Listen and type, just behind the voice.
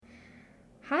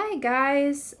Hi,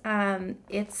 guys.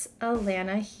 It's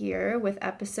Alana here with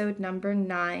episode number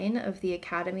 9 of the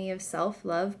Academy of Self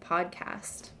Love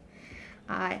podcast.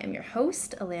 I am your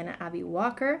host, Alana Abby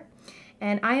Walker,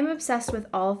 and I am obsessed with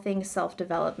all things self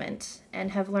development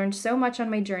and have learned so much on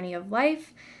my journey of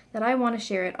life that I want to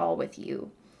share it all with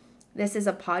you. This is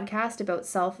a podcast about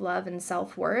self love and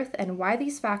self worth and why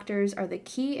these factors are the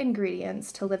key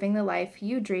ingredients to living the life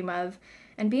you dream of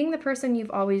and being the person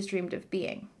you've always dreamed of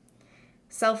being.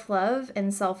 Self-love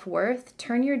and self-worth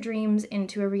turn your dreams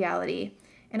into a reality,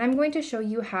 and I'm going to show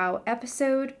you how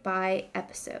episode by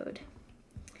episode.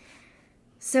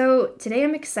 So today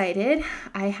I'm excited.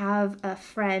 I have a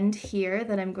friend here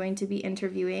that I'm going to be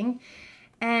interviewing,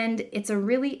 and it's a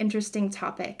really interesting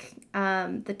topic.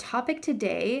 The topic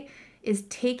today is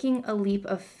taking a leap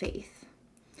of faith.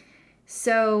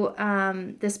 So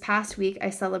this past week, I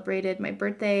celebrated my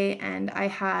birthday, and I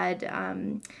had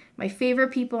my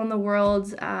favorite people in the world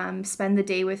spend the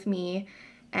day with me.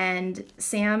 And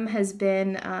Sam has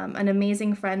been an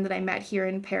amazing friend that I met here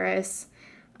in Paris.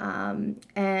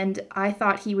 And I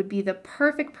thought he would be the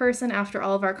perfect person after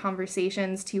all of our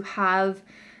conversations to have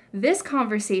this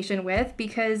conversation with,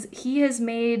 because he has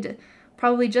made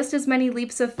probably just as many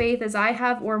leaps of faith as I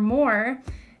have or more.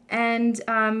 And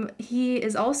he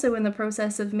is also in the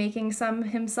process of making some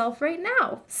himself right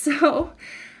now. So,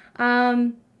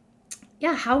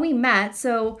 how we met.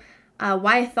 So,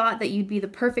 why I thought that you'd be the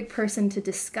perfect person to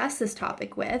discuss this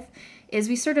topic with is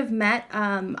we sort of met,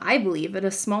 I believe, at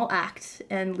a small act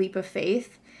and leap of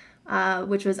faith,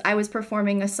 which was I was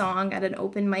performing a song at an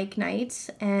open mic night,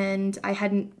 and I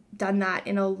hadn't done that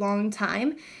in a long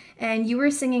time. And you were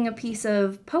singing a piece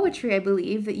of poetry, I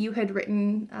believe, that you had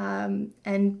written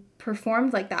and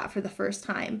performed like that for the first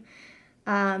time.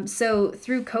 So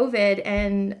through COVID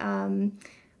and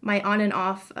my on and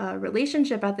off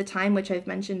relationship at the time, which I've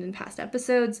mentioned in past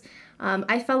episodes,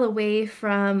 I fell away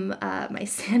from my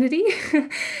sanity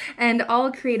and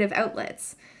all creative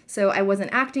outlets. So I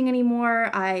wasn't acting anymore.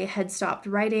 I had stopped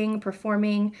writing,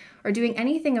 performing, or doing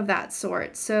anything of that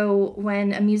sort. So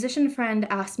when a musician friend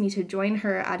asked me to join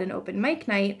her at an open mic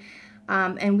night,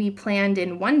 and we planned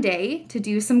in one day to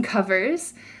do some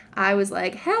covers, I was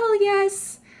like, hell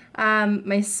yes!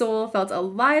 My soul felt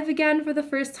alive again for the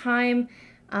first time.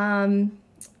 So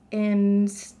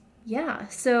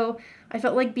I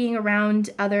felt like being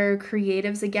around other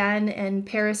creatives again, and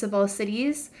Paris of all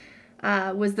cities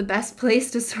was the best place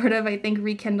to sort of, I think,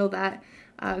 rekindle that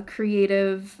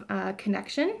creative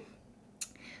connection.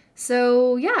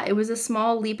 So yeah, it was a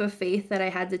small leap of faith that I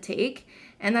had to take,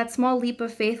 and that small leap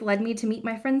of faith led me to meet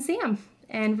my friend Sam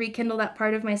and rekindle that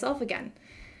part of myself again.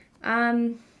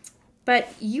 But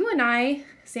you and I,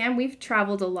 Sam, we've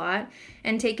traveled a lot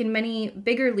and taken many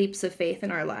bigger leaps of faith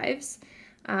in our lives.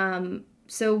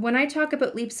 So when I talk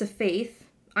about leaps of faith,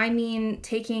 I mean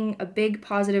taking a big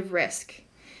positive risk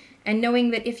and knowing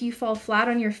that if you fall flat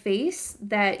on your face,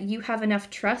 that you have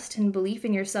enough trust and belief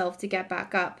in yourself to get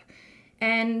back up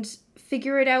and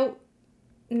figure it out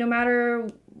no matter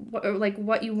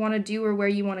what you want to do or where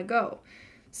you want to go.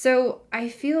 So I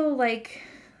feel like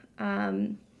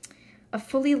a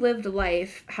fully lived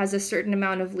life has a certain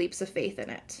amount of leaps of faith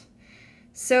in it.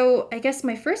 So I guess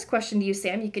my first question to you,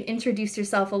 Sam, you can introduce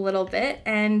yourself a little bit,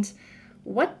 and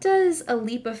what does a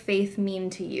leap of faith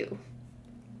mean to you?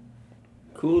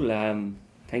 Cool.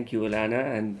 Thank you,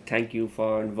 Alana, and thank you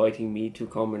for inviting me to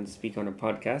come and speak on a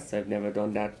podcast. I've never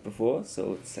done that before,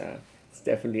 so it's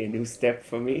definitely a new step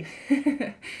for me.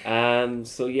 My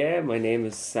name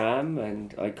is Sam,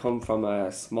 and I come from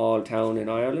a small town in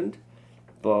Ireland,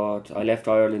 but I left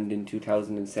Ireland in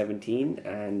 2017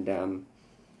 and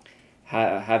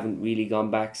haven't really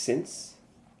gone back since.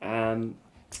 I'm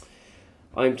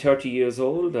 30 years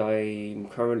old. I'm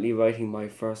currently writing my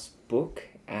first book,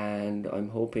 and I'm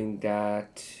hoping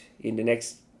that in the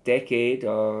next decade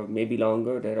or maybe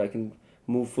longer that I can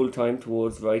move full-time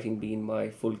towards writing being my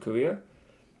full career.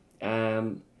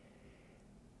 And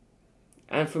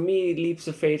for me, leaps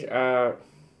of faith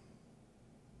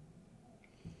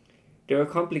they're a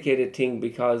complicated thing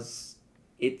because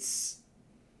it's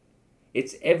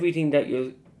everything that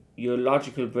your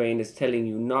logical brain is telling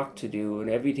you not to do, and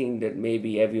everything that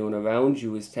maybe everyone around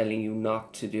you is telling you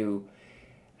not to do.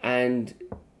 And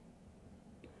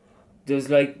there's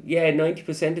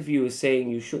 90% of you is saying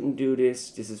you shouldn't do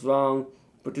this is wrong,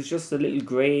 but there's just a little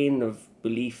grain of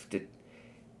belief that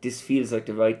this feels like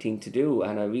the right thing to do,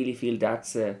 and I really feel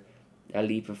that's a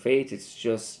leap of faith. It's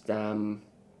just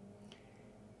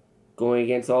going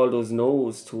against all those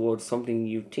no's towards something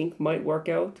you think might work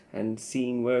out and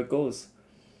seeing where it goes.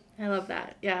 I love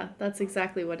that. Yeah, that's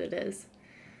exactly what it is.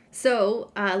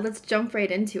 So let's jump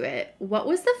right into it. What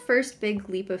was the first big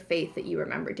leap of faith that you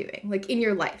remember doing, like in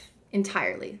your life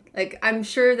entirely? Like, I'm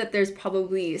sure that there's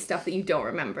probably stuff that you don't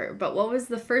remember, but what was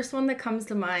the first one that comes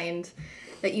to mind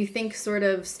that you think sort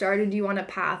of started you on a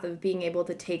path of being able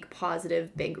to take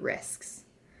positive, big risks?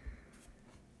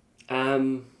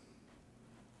 I'm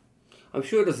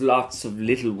sure there's lots of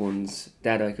little ones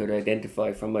that I could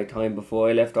identify from my time before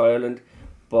I left Ireland,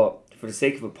 but for the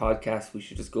sake of a podcast, we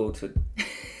should just go to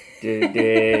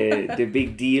the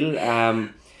big deal.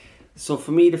 So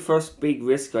for me, the first big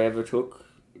risk I ever took,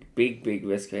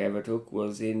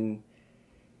 was in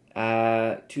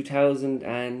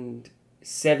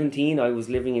 2017. I was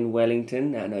living in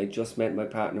Wellington, and I just met my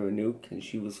partner Anouk, and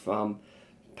she was from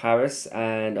Paris,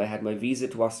 and I had my visa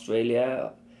to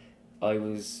Australia. I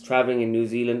was traveling in New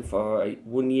Zealand for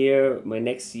 1 year. My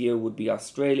next year would be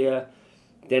Australia.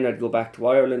 Then I'd go back to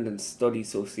Ireland and study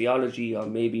sociology or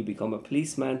maybe become a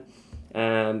policeman.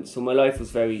 So my life was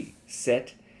very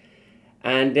set.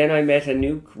 And then I met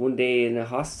Anouk one day in a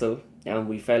hostel and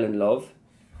we fell in love.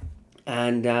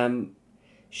 And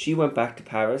she went back to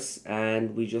Paris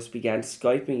and we just began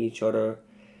Skyping each other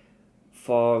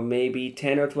for maybe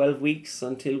 10 or 12 weeks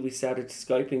until we started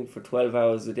Skyping for 12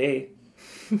 hours a day.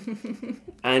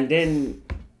 And then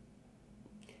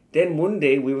one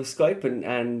day we were Skyping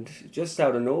and just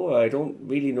out of nowhere, I don't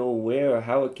really know where or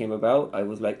how it came about, I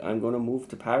was like, I'm going to move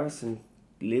to Paris and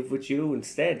live with you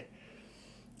instead.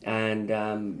 And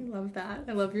I love that.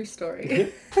 I love your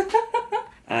story.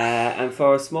 And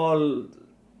for a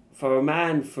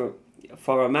man from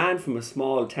a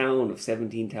small town of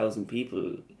 17,000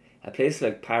 people, a place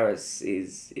like Paris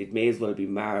it may as well be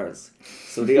Mars.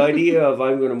 So the idea of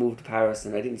I'm going to move to Paris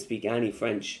and I didn't speak any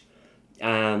French,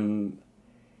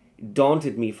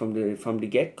 daunted me from the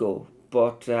get-go.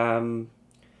 But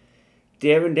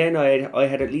there and then I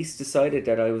had at least decided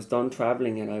that I was done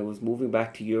travelling and I was moving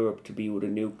back to Europe to be with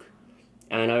Anouk.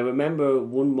 And I remember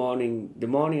one morning, the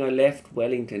morning I left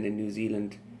Wellington in New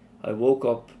Zealand, I woke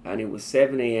up and it was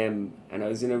 7 a.m. and I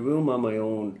was in a room on my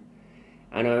own.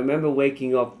 And I remember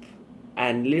waking up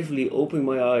and literally opening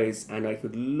my eyes and I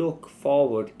could look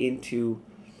forward into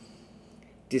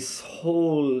this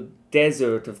whole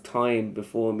desert of time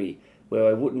before me where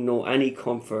I wouldn't know any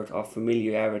comfort or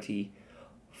familiarity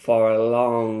for a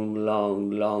long, long,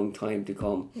 long time to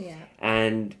come. Yeah.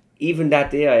 And even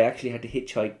that day I actually had to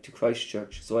hitchhike to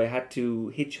Christchurch. So I had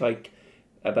to hitchhike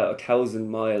about 1,000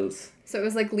 miles. So it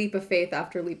was like leap of faith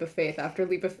after leap of faith after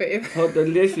leap of faith.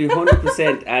 Literally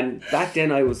 100%. And back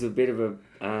then I was a bit of a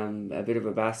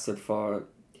bastard for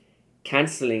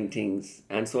cancelling things.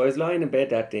 And so I was lying in bed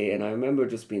that day and I remember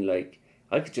just being like,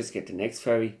 I could just get the next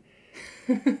ferry.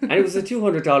 And it was a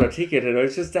 $200 ticket and I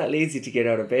was just that lazy to get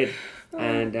out of bed.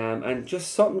 And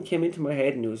just something came into my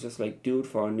head and it was just like, do it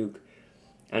for Anouk.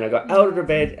 And I got out of the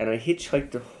bed and I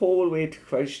hitchhiked the whole way to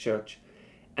Christchurch.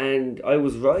 And I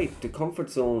was right. The comfort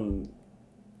zone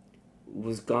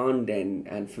was gone then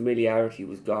and familiarity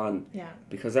was gone. Yeah.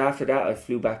 Because after that I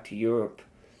flew back to Europe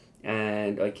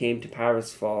and I came to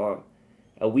Paris for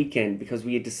a weekend because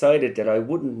we had decided that I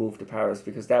wouldn't move to Paris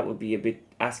because that would be a bit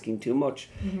asking too much.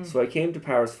 Mm-hmm. So I came to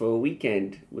Paris for a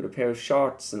weekend with a pair of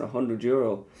shorts and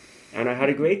 €100 and I had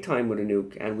a great time with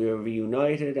Anouk and we were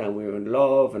reunited and we were in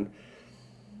love. And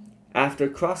after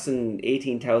crossing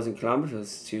 18,000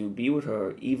 kilometers to be with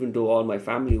her, even though all my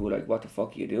family were like, what the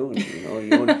fuck are you doing? You know,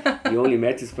 you only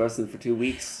met this person for 2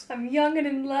 weeks. I'm young and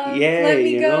in love. Yeah, let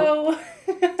me go.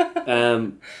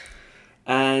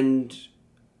 And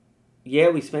yeah,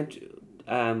 we spent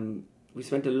a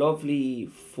lovely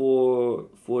four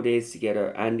days together.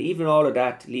 And even all of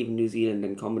that, leaving New Zealand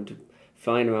and coming to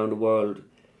flying around the world,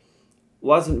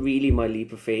 wasn't really my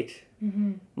leap of faith.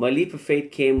 Mm-hmm. My leap of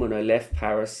faith came when I left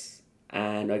Paris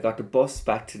and I got the bus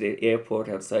back to the airport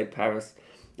outside Paris,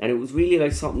 and it was really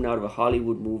like something out of a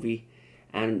Hollywood movie.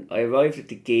 And I arrived at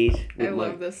the gate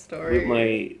love this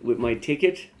story. with my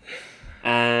ticket,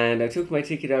 and I took my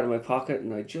ticket out of my pocket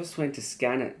and I just went to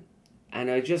scan it,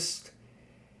 and I just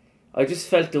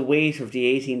felt the weight of the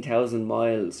 18,000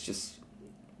 miles just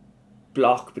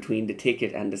block between the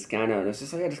ticket and the scanner, and I was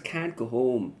just like, I just can't go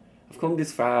home. I've come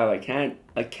this far, I can't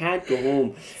go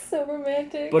home. So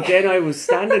romantic. But then I was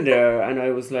standing there and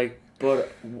I was like,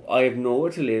 but I have nowhere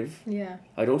to live. Yeah.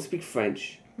 I don't speak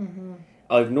French. Mm-hmm.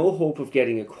 I have no hope of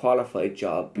getting a qualified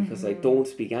job because I don't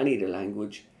speak any of the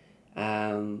language.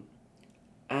 And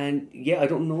yeah, I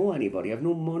don't know anybody. I have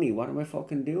no money. What am I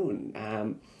fucking doing?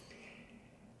 And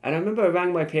I remember I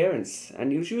rang my parents,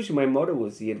 and it was usually my mother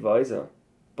was the advisor.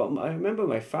 But I remember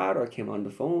my father came on the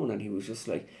phone and he was just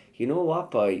like, you know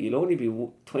what, boy, you'll only be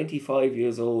 25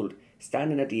 years old,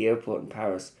 standing at the airport in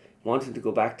Paris wanting to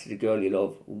go back to the girl you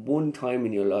love one time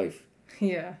in your life,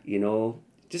 Yeah. you know,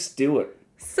 just do it.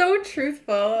 So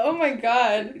truthful. Oh my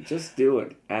God. Just do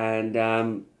it. And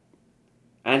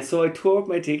so I tore up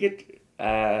my ticket,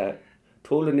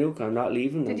 told Anouk I'm not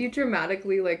leaving. Did you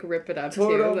dramatically like rip it up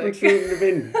tore too? it up Like... and threw it in the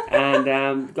bin.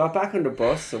 And got back on the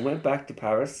bus and went back to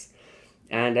Paris.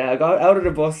 And I got out of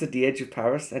the bus at the edge of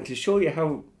Paris, and to show you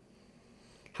how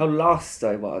lost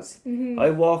I was, I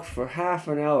walked for half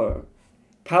an hour,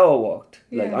 power walked.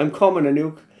 Like, I'm coming,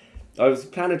 Anouk. I was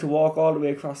planning to walk all the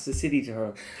way across the city to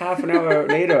her. Half an hour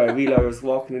later, I realised I was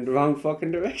walking in the wrong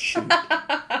fucking direction.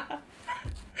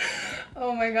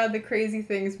 Oh my God, the crazy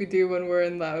things we do when we're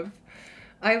in love.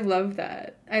 I love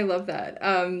that.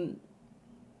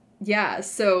 Yeah,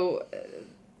 so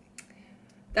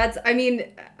that's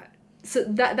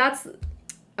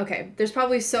okay. There's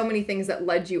probably so many things that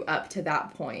led you up to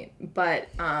that point, but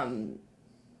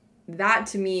that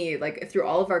to me, like through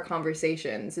all of our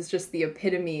conversations, is just the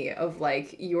epitome of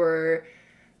like your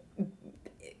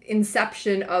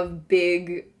inception of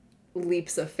big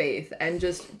leaps of faith, and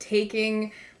just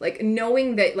taking, like,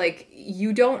 knowing that like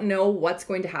you don't know what's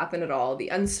going to happen at all. The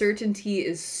uncertainty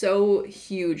is so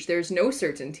huge. There's no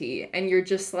certainty, and you're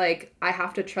just like, I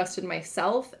have to trust in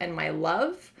myself and my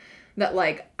love that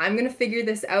like I'm gonna figure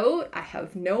this out. I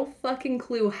have no fucking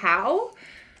clue how,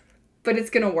 but it's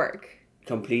gonna work.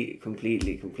 Completely.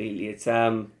 It's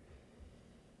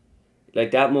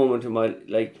like that moment of my,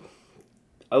 like,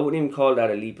 I wouldn't even call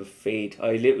that a leap of faith.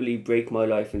 I literally break my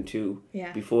life in two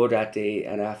before that day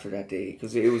and after that day,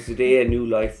 because it was the day a new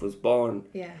life was born.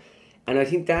 Yeah. And I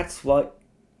think that's what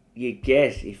you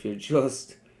get if you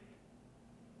just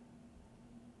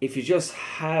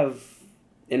have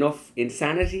enough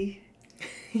insanity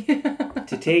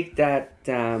to take that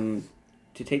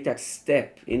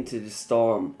step into the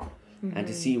storm and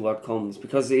to see what comes,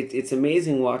 because it's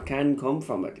amazing what can come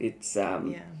from it. It's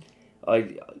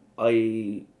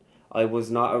I was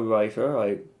not a writer.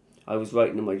 I was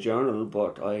writing in my journal,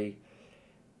 but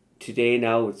today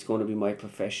now it's going to be my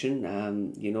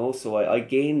profession. You know, so I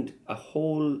gained a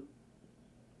whole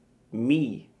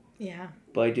me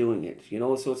by doing it. You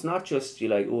know, so it's not just you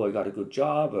like, oh, I got a good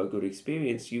job or a good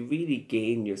experience. You really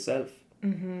gain yourself.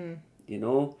 You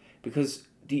know, because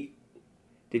the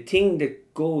thing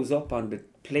that goes up on the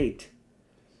plate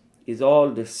is all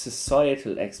the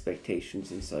societal expectations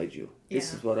inside you.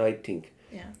 This is what I think.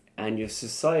 Yeah. And your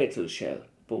societal shell.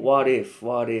 But what if?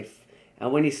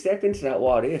 And when you step into that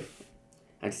what if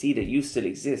and see that you still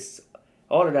exist,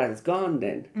 all of that is gone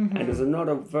then. And there's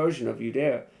another version of you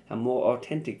there, a more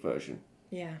authentic version.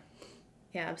 Yeah.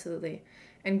 Yeah, absolutely.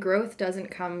 And growth doesn't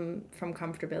come from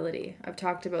comfortability. I've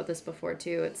talked about this before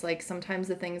too. It's like sometimes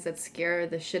the things that scare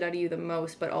the shit out of you the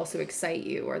most but also excite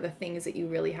you are the things that you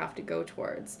really have to go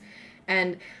towards.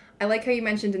 And I like how you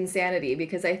mentioned insanity,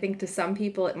 because I think to some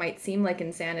people it might seem like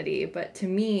insanity, but to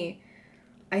me,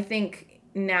 I think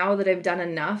now that I've done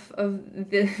enough of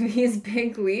these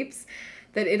big leaps,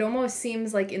 that it almost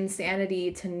seems like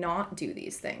insanity to not do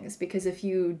these things. Because if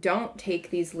you don't take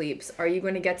these leaps, are you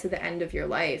going to get to the end of your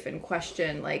life and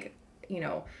question, like, you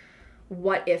know,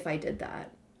 what if I did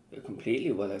that?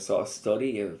 Completely. Well, I saw a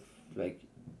study of like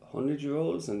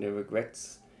 100-year-olds and their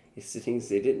regrets. It's the things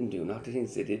they didn't do, not the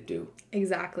things they did do.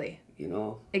 Exactly. You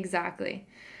know? Exactly.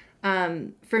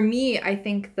 For me, I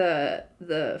think the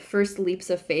first leaps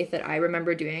of faith that I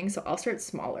remember doing, so I'll start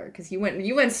smaller because you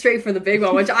went straight for the big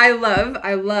one, which I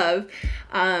love.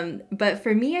 But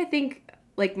for me, I think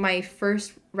like my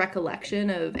first recollection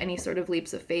of any sort of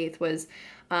leaps of faith was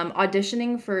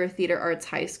auditioning for theater arts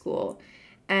high school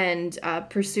and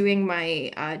pursuing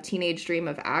my teenage dream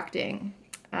of acting.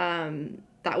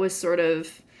 That was sort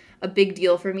of a big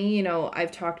deal for me. You know,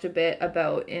 I've talked a bit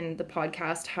about in the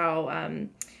podcast how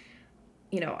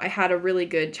you know, I had a really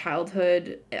good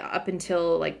childhood up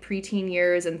until like preteen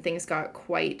years, and things got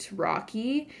quite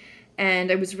rocky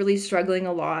and I was really struggling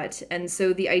a lot. And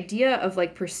so the idea of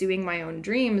like pursuing my own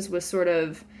dreams was sort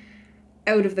of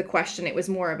out of the question. It was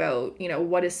more about, you know,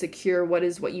 what is secure, what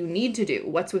is what you need to do,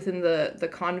 what's within the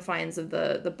confines of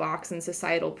the box and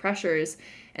societal pressures.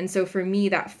 And so for me,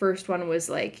 that first one was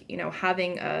like, you know,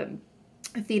 having a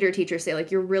theater teacher say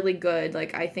like, you're really good.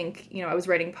 Like, I think, you know, I was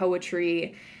writing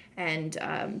poetry and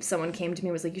someone came to me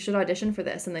and was like, you should audition for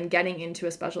this. And then getting into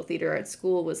a special theater at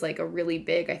school was like a really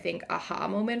big, I think, aha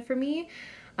moment for me.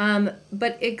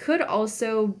 But it could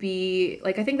also be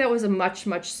like, I think that was a much,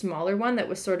 much smaller one that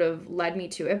was sort of led me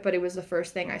to it, but it was the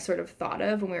first thing I sort of thought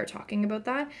of when we were talking about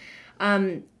that.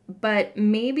 But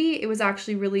maybe it was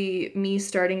actually really me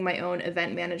starting my own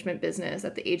event management business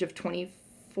at the age of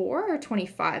 24 or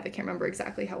 25. I can't remember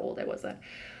exactly how old I was then.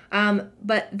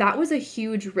 But that was a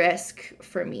huge risk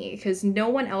for me because no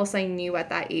one else I knew at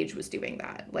that age was doing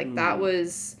that. Like that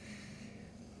was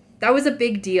a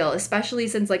big deal, especially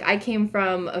since like I came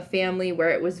from a family where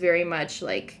it was very much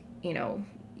like, you know,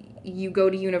 you go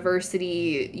to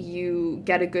university, you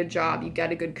get a good job, you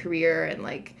get a good career, and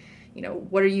like, you know,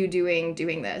 what are you doing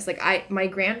this? Like my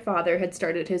grandfather had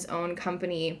started his own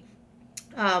company,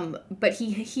 but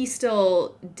he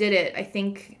still did it. I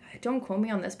think, don't quote me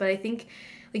on this, but I think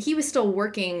like he was still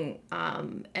working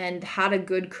and had a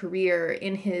good career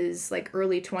in his like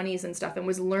early 20s and stuff, and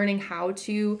was learning how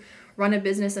to run a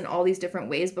business in all these different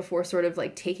ways before sort of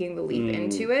like taking the leap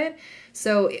into it.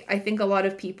 So I think a lot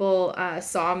of people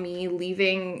saw me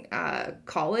leaving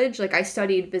college. Like I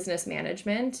studied business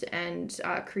management and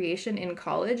creation in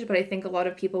college, but I think a lot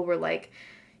of people were like,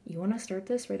 you want to start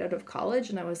this right out of college?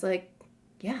 And I was like,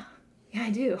 yeah, I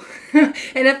do.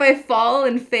 And if I fall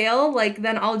and fail, like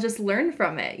then I'll just learn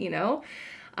from it, you know?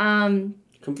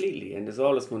 Completely. And there's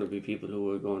always going to be people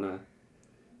who are going to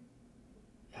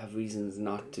have reasons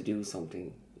not to do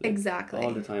something. Like, exactly.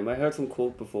 All the time. I heard some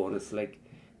quote before and it's like,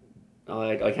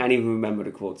 I can't even remember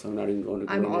the quote, so I'm not even going to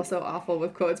go I'm in also awful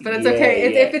with quotes, but it's Yeah,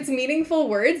 okay. yeah. If it's meaningful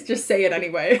words, just say it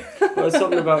anyway. Well, it's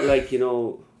something about like, you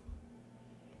know,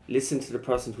 listen to the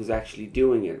person who's actually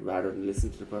doing it rather than listen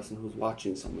to the person who's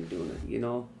watching someone doing it, you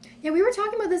know? Yeah, we were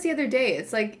talking about this the other day.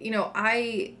 It's like, you know,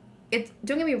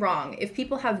 don't get me wrong. If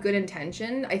people have good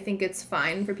intention, I think it's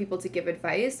fine for people to give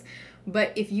advice.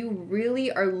 But if you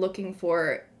really are looking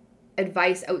for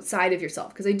advice outside of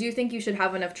yourself, because I do think you should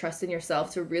have enough trust in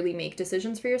yourself to really make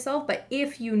decisions for yourself. But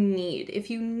if you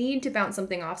need to bounce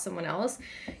something off someone else,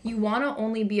 you want to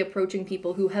only be approaching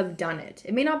people who have done it.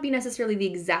 It may not be necessarily the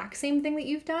exact same thing that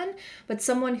you've done, but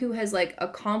someone who has like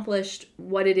accomplished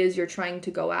what it is you're trying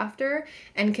to go after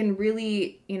and can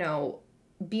really, you know,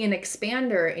 be an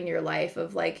expander in your life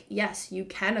of like, yes, you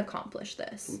can accomplish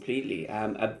this. Completely.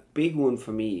 A big one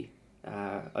for me,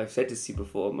 I've said this to you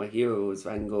before, my hero is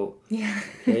Van Gogh. Yeah.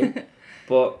 Okay?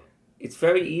 But it's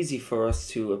very easy for us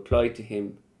to apply to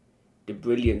him the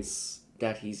brilliance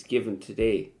that he's given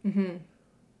today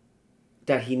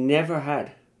that he never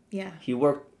had. Yeah. He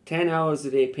worked 10 hours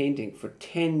a day painting for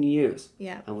 10 years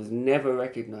and was never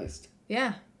recognized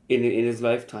in his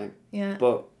lifetime. Yeah.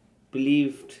 But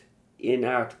believed in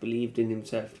art, believed in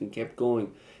himself and kept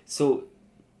going. So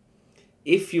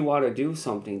if you want to do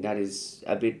something that is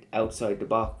a bit outside the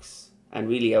box and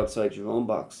really outside your own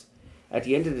box, at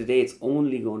the end of the day it's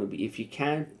only going to be, if you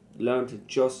can't learn to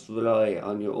just rely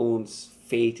on your own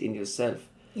faith in yourself,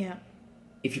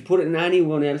 if you put it in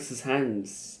anyone else's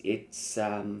hands, it's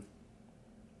it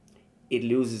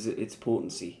loses its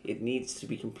potency. It needs to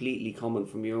be completely coming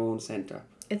from your own center.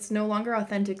 It's no longer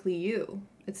authentically you.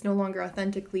 It's no longer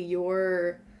authentically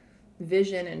your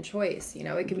vision and choice. You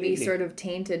know, it can be sort of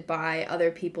tainted by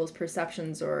other people's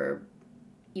perceptions or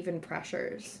even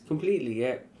pressures.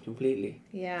 Completely.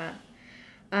 Yeah.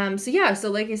 So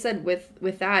like I said,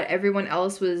 with that, everyone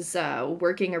else was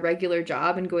working a regular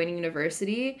job and going to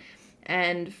university.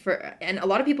 And a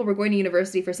lot of people were going to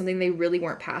university for something they really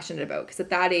weren't passionate about. Because at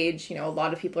that age, you know, a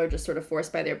lot of people are just sort of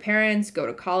forced by their parents, go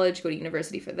to college, go to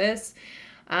university for this.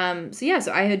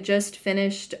 So I had just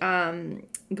finished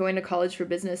going to college for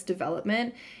business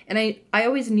development, and I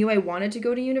always knew I wanted to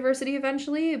go to university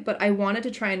eventually, but I wanted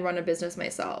to try and run a business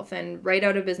myself. And right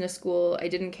out of business school, I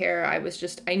didn't care.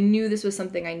 I knew this was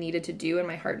something I needed to do in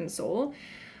my heart and soul.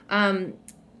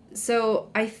 So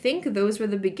I think those were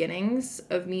the beginnings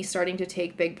of me starting to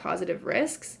take big positive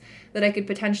risks that I could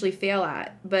potentially fail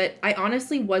at. But I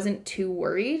honestly wasn't too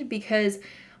worried because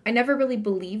I never really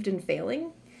believed in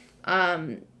failing.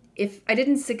 If I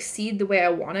didn't succeed the way I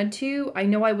wanted to, I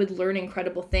know I would learn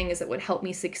incredible things that would help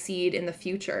me succeed in the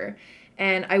future.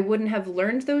 And I wouldn't have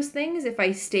learned those things if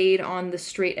I stayed on the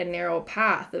straight and narrow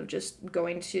path of just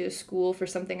going to school for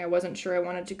something I wasn't sure I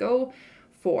wanted to go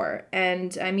for.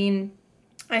 And I mean,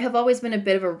 I have always been a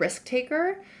bit of a risk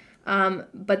taker,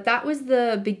 but that was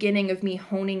the beginning of me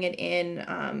honing it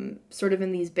in sort of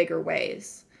in these bigger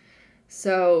ways.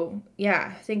 So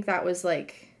yeah, I think that was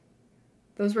like,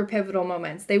 those were pivotal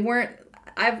moments. They weren't,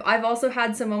 I've also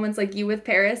had some moments like you with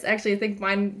Paris. Actually, I think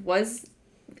mine was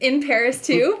in Paris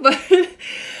too,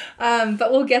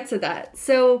 but we'll get to that.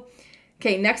 So,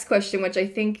 okay, next question, which I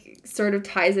think sort of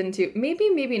ties into,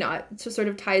 maybe not, so sort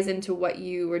of ties into what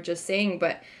you were just saying,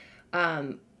 but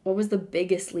what was the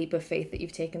biggest leap of faith that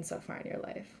you've taken so far in your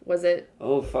life? Was it...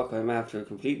 Oh, fuck, I'm after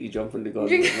completely jumping the gun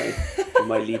with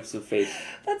my leaps of faith.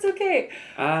 That's okay.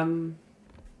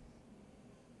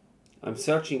 I'm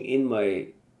searching in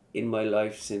my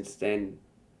life since then.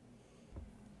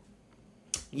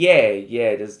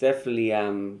 Yeah. There's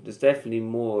definitely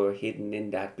more hidden in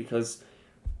that, because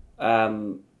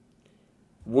um,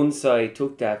 once I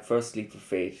took that first leap of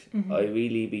faith, I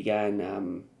really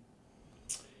began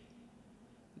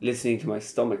listening to my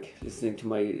stomach, listening to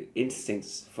my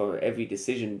instincts for every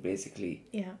decision, basically.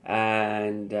 Yeah.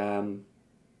 And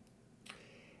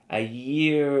a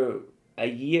year a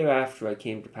year after I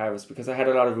came to Paris, because I had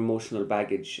a lot of emotional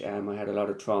baggage, I had a lot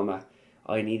of trauma.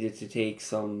 I needed to take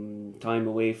some time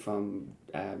away from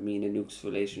me and Anouk's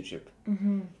relationship,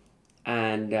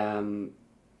 and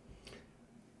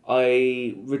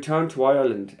I returned to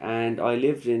Ireland, and I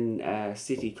lived in a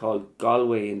city called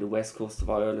Galway in the west coast of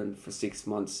Ireland for 6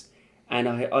 months, and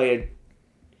I had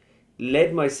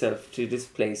led myself to this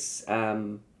place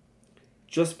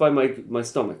just by my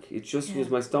stomach. It just was,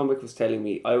 Yeah. my stomach was telling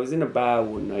me. I was in a bar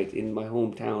one night in my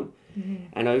hometown,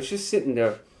 and I was just sitting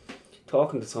there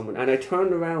talking to someone, and I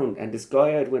turned around, and this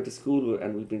guy I'd went to school with,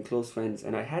 and we'd been close friends,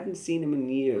 and I hadn't seen him in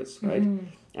years, right?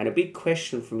 And a big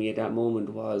question for me at that moment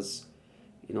was,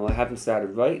 I haven't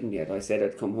started writing yet. I said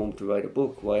I'd come home to write a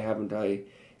book. Why haven't I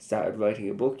started writing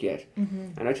a book yet?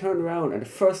 And I turned around, and the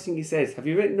first thing he says, "Have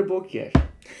you written a book yet?"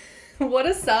 What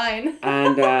a sign.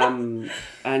 And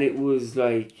it was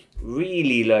like,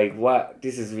 really, like, what,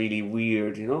 this is really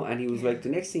weird, and he was like, the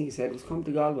next thing he said was, "Come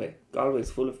to Galway.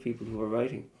 Galway's full of people who are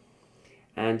writing."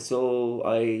 And so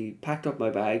I packed up my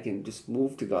bag and just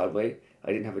moved to Galway.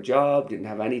 I didn't have a job, didn't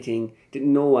have anything,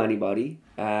 didn't know anybody,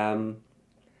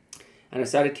 and I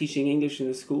started teaching English in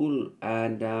the school,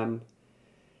 and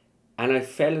I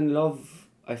fell in love.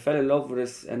 I fell in love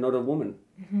with another woman,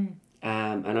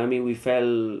 and I mean, we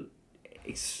fell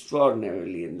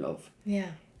extraordinarily in love.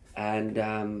 Yeah. And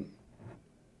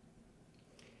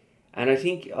I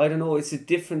think, I don't know, it's a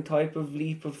different type of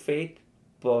leap of faith,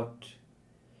 but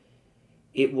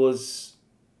it was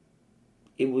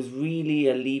really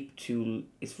a leap to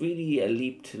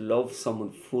love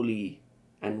someone fully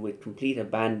and with complete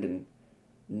abandon,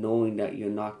 knowing that you're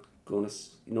going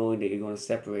to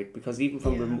separate, because even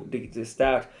from the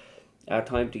start, our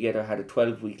time together had a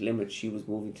 12-week limit. She was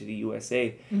moving to the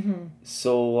USA.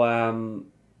 So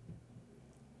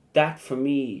that for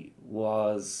me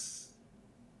was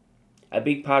a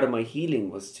big part of my healing,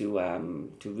 was to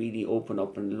really open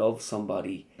up and love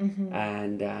somebody,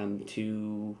 and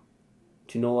to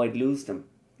know I'd lose them.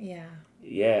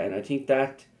 Yeah, and I think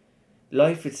that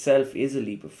life itself is a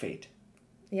leap of faith.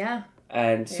 Yeah.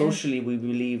 And socially, we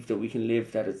believe that we can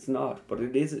live that it's not, but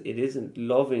it isn't. It isn't.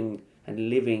 Loving and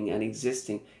living and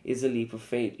existing is a leap of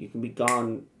faith. You can be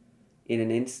gone in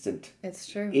an instant. It's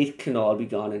true. It can all be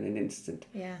gone in an instant.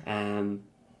 Yeah.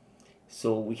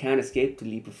 So we can't escape the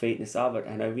leap of faithness of it,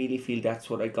 and I really feel that's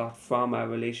what I got from our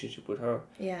relationship with her.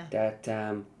 Yeah. That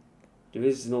there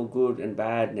is no good and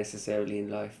bad necessarily in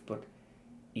life, but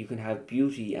you can have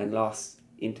beauty and loss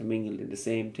intermingled in the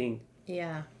same thing.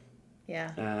 Yeah.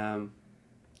 Yeah.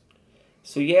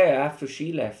 So yeah, after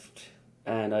she left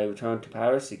and I returned to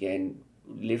Paris again,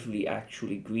 literally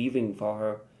actually grieving for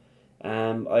her,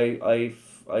 I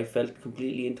felt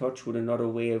completely in touch with another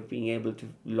way of being able to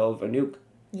love Anouk.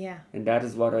 Yeah. And that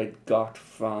is what I got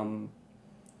from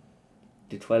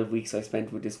the 12 weeks I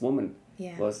spent with this woman.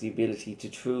 Yeah. Was the ability to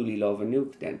truly love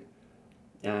Anouk then.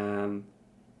 And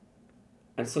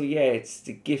so yeah, it's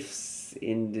the gifts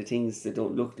in the things that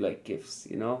don't look like gifts,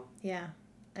 Yeah,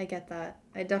 I get that.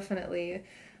 Over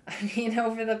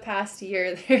the past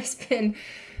year, there's been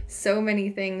so many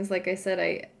things. Like I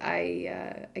said,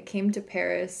 I came to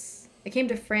Paris. I came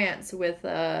to France with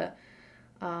I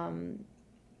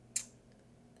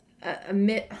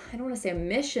don't want to say a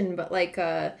mission, but like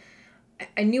I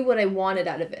knew what I wanted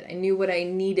out of it. I knew what I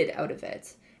needed out of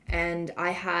it. And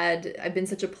I've been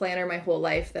such a planner my whole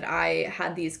life that I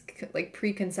had these like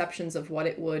preconceptions of what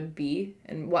it would be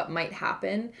and what might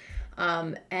happen.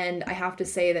 And I have to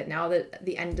say that now that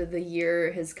the end of the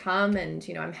year has come and,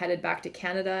 I'm headed back to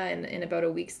Canada in about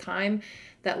a week's time,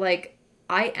 that like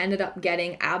I ended up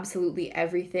getting absolutely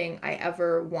everything I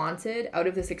ever wanted out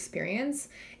of this experience.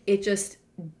 It just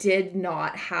did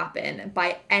not happen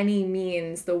by any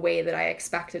means the way that I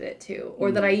expected it to,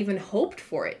 or that I even hoped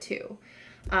for it to.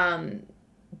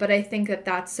 But I think that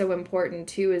that's so important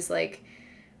too, is like,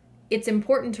 it's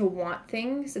important to want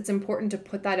things. It's important to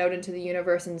put that out into the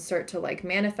universe and start to like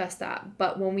manifest that.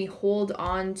 But when we hold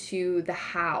on to the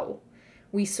how,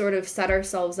 we sort of set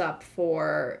ourselves up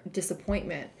for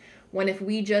disappointment. When if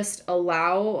we just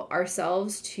allow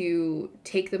ourselves to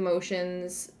take the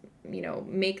motions,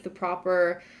 make the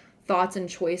proper thoughts and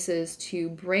choices to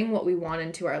bring what we want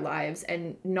into our lives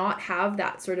and not have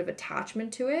that sort of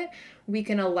attachment to it, we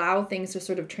can allow things to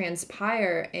sort of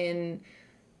transpire in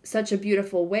such a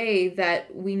beautiful way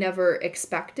that we never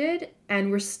expected, and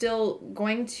we're still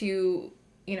going to,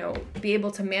 be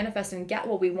able to manifest and get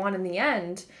what we want in the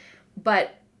end,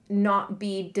 but not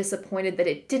be disappointed that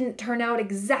it didn't turn out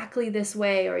exactly this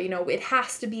way, or it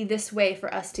has to be this way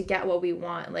for us to get what we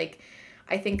want. Like,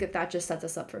 I think that just sets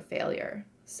us up for failure.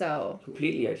 So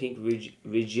completely, I think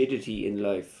rigidity in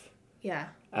life. Yeah.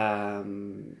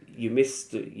 You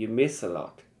miss a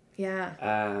lot.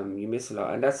 Yeah. You miss a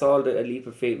lot, and that's all that a leap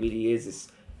of faith really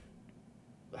is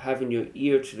having your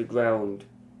ear to the ground,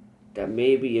 that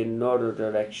maybe another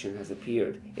direction has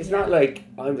appeared. It's not like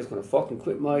I'm just going to fucking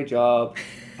quit my job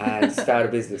and start a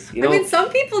business. I mean, some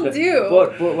people do.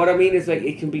 But what I mean is, like,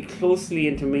 it can be closely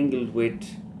intermingled with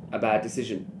a bad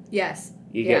decision. Yes.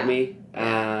 You get me?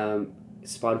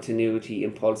 Spontaneity,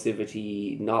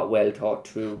 impulsivity, not well thought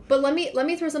through. But let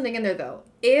me throw something in there though.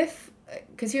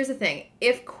 Because here's the thing,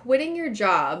 if quitting your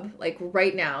job, like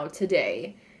right now,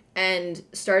 today, and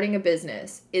starting a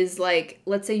business is like,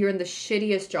 let's say you're in the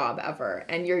shittiest job ever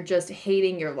and you're just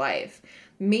hating your life,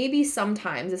 maybe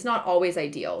sometimes, it's not always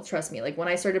ideal, trust me. Like when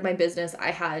I started my business,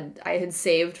 I had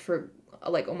saved for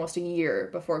like almost a year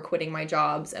before quitting my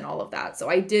jobs and all of that. So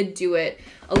I did do it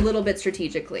a little bit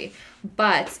strategically.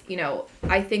 But,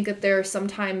 I think that there are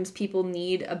sometimes people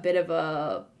need a bit of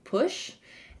a push.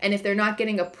 And if they're not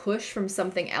getting a push from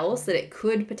something else, that it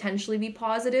could potentially be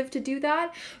positive to do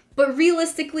that. But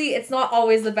realistically, it's not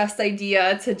always the best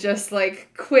idea to just like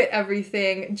quit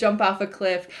everything, jump off a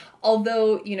cliff.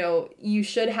 Although, you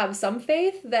should have some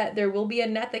faith that there will be a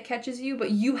net that catches you, but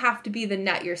you have to be the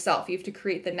net yourself. You have to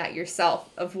create the net yourself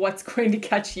of what's going to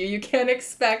catch you. You can't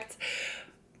expect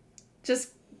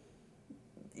just,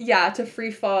 to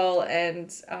free fall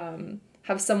and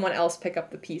have someone else pick up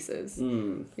the pieces.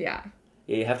 Yeah.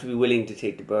 Yeah, you have to be willing to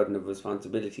take the burden of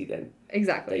responsibility then.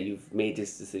 Exactly. That you've made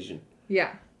this decision.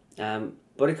 Yeah.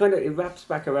 But it wraps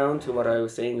back around to what I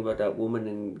was saying about that woman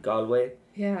in Galway.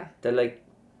 Yeah. That, like,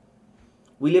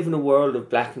 we live in a world of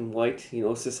black and white.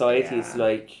 Society is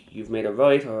like you've made a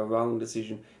right or a wrong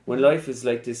decision. When life is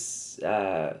like this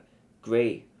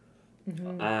grey.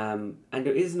 Mm-hmm. And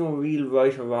there is no real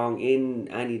right or wrong in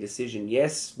any decision.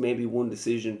 Yes, maybe one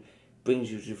decision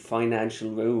brings you to financial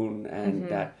ruin and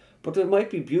that. But there might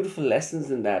be beautiful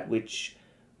lessons in that which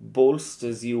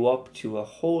bolsters you up to a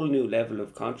whole new level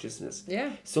of consciousness.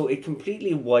 Yeah. So it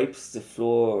completely wipes the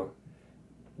floor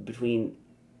between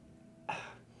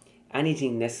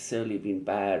anything necessarily being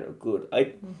bad or good.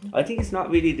 I think it's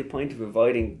not really the point of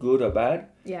avoiding good or bad.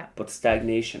 Yeah. But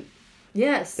stagnation.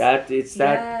 Yes. That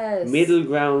middle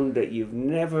ground that you've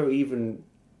never even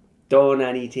done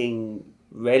anything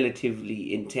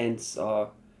relatively intense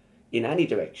or in any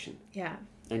direction. Yeah.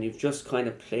 And you've just kind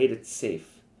of played it safe.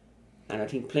 And I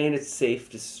think playing it safe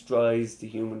destroys the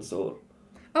human soul.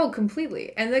 Oh,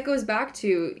 completely. And that goes back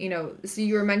to, so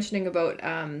you were mentioning about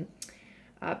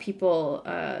people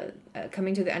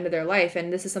coming to the end of their life.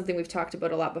 And this is something we've talked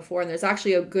about a lot before. And there's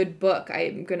actually a good book.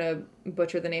 I'm going to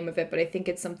butcher the name of it, but I think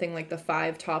it's something like the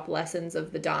 5 top lessons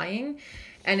of the dying.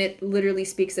 And it literally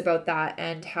speaks about that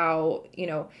and how,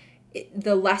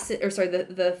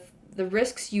 the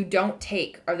risks you don't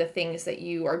take are the things that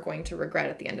you are going to regret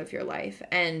at the end of your life.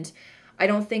 And I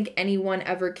don't think anyone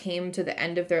ever came to the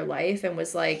end of their life and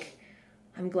was like,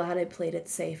 I'm glad I played it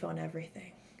safe on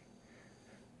everything.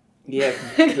 Yeah.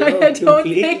 I don't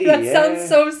think that sounds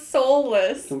so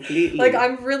soulless. Completely. Like,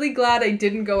 I'm really glad I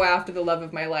didn't go after the love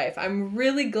of my life. I'm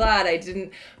really glad I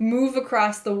didn't move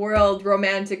across the world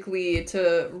romantically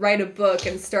to write a book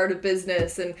and start a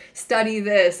business and study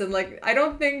this. And like, I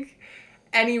don't think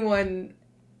anyone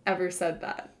ever said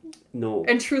that. No.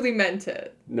 And truly meant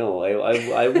it. No,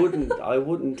 I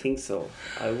wouldn't think so.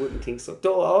 I wouldn't think so.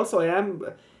 Though also I am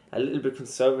a little bit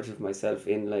conservative myself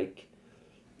in, like,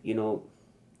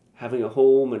 having a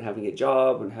home and having a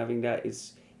job and having that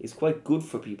is quite good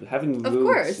for people. Having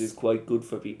roots is quite good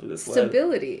for people as well.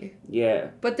 Stability. Yeah.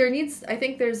 But I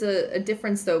think there's a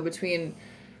difference though between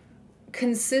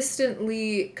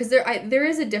consistently, because there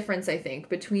is a difference, I think,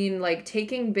 between like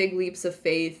taking big leaps of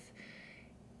faith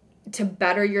to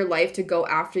better your life, to go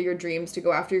after your dreams, to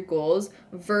go after your goals,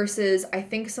 versus I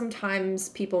think sometimes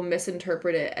people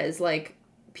misinterpret it as like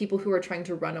people who are trying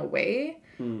to run away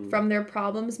from their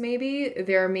problems. Maybe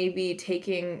they're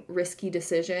taking risky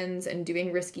decisions and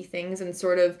doing risky things and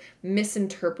sort of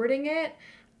misinterpreting it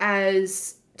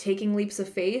as taking leaps of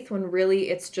faith, when really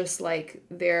it's just like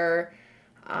they're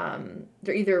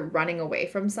either running away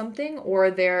from something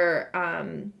or they're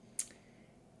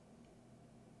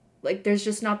like there's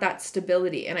just not that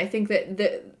stability. And I think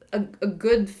that a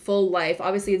good full life,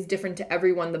 obviously it's different to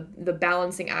everyone, the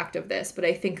balancing act of this, but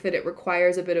I think that it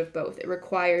requires a bit of both. It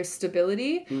requires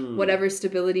stability, whatever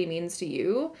stability means to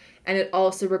you, and it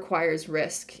also requires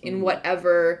risk in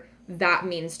whatever that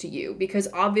means to you, because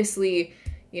obviously,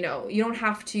 you know, you don't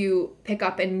have to pick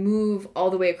up and move all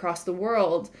the way across the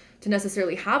world to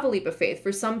necessarily have a leap of faith.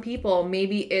 For some people,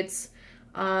 maybe it's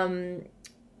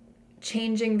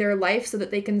changing their life so that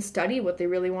they can study what they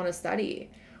really want to study,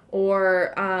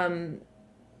 or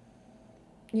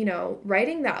you know,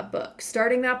 writing that book,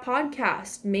 starting that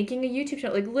podcast, making a YouTube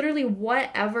channel, like literally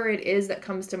whatever it is that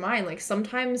comes to mind. Like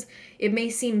sometimes it may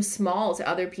seem small to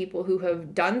other people who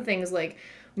have done things like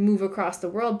move across the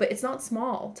world, but it's not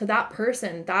small. To that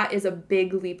person, that is a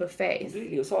big leap of faith.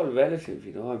 Completely. It's all relative,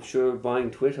 you know. I'm sure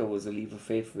buying Twitter was a leap of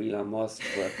faith for Elon Musk,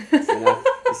 but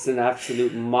it's an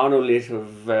absolute monolith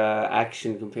of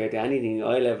action compared to anything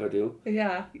I'll ever do.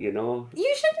 Yeah. You know.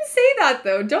 You shouldn't say that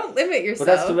though. Don't limit yourself.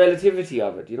 But that's the relativity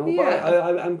of it, you know. Yeah.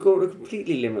 But I'm going to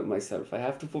completely limit myself. I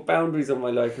have to put boundaries on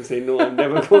my life and say no. I'm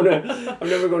never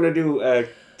gonna do a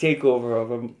takeover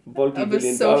of a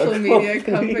multi-billion dollar social media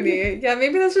company. Yeah,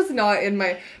 maybe that's just not in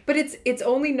my. But it's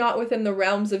only not within the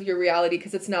realms of your reality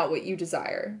because it's not what you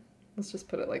desire. Let's just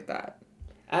put it like that.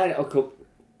 And okay,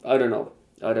 I don't know.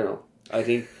 I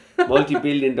think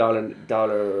multi-billion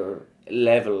dollar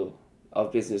level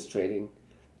of business trading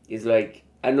is like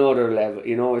another level.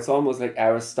 You know, it's almost like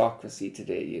aristocracy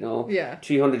today. You know,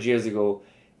 300 years ago,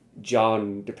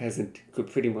 John the peasant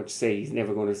could pretty much say he's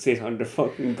never going to sit on the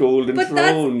fucking golden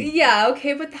throne.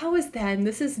 But that was then.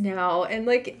 This is now, and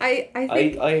like I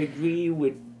think I agree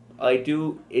with. I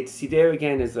do. It's see there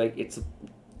again is like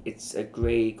it's a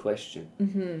grey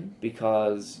question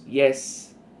because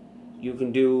yes, you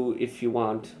can do if you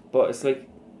want, but it's like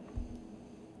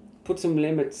put some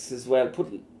limits as well.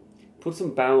 Put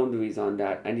some boundaries on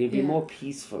that, and you'll be more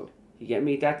peaceful. You get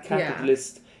me? That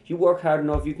capitalist. You work hard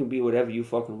enough, you can be whatever you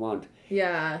fucking want.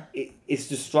 Yeah. It's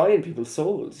destroying people's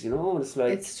souls, you know? And it's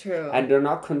like... It's true. And they're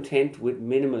not content with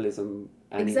minimalism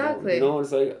anymore. Exactly. You know?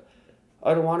 It's like,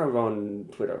 I don't want to run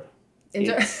Twitter.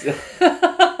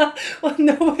 Well,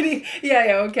 nobody...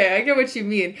 Yeah, okay, I get what you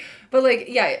mean. But like,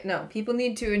 no, people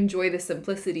need to enjoy the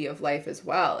simplicity of life as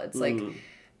well. It's like...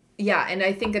 Yeah, and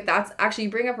I think that's actually, you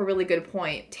bring up a really good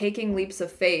point. Taking leaps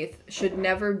of faith should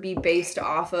never be based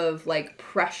off of like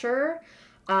pressure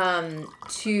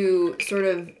to sort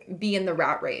of be in the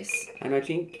rat race. And I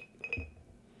think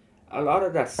a lot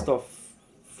of that stuff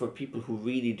for people who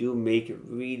really do make it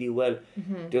really well,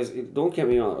 there's, don't get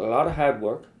me wrong, a lot of hard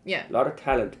work, a lot of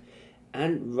talent,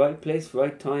 and right place,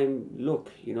 right time,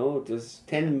 look, you know, there's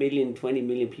 10 million, 20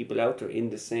 million people out there in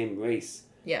the same race.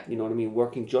 Yeah. You know what I mean?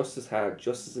 Working just as hard,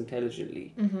 just as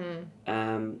intelligently.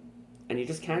 And you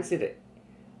just can't say that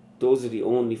those are the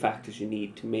only factors you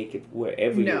need to make it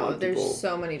wherever you want to go. No, there's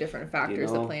so many different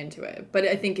factors that play into it. But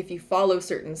I think if you follow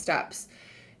certain steps,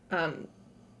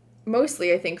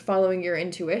 mostly I think following your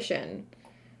intuition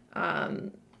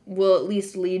will at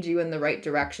least lead you in the right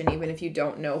direction, even if you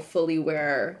don't know fully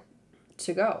where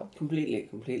to go.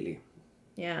 Completely.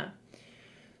 Yeah.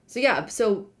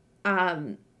 So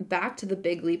back to the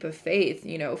big leap of faith,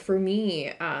 you know, for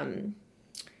me,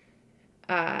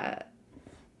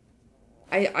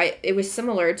 it was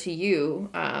similar to you,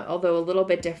 although a little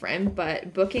bit different,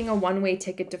 but booking a one-way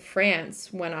ticket to France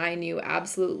when I knew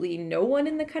absolutely no one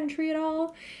in the country at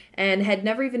all and had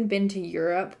never even been to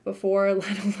Europe before,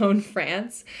 let alone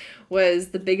France, was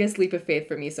the biggest leap of faith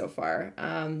for me so far.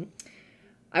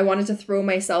 I wanted to throw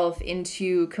myself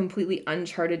into completely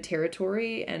uncharted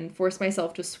territory and force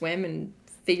myself to swim and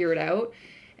figure it out.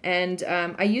 And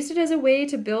I used it as a way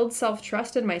to build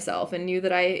self-trust in myself and knew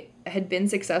that I had been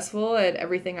successful at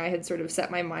everything I had sort of set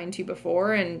my mind to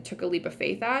before and took a leap of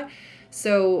faith at.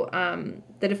 So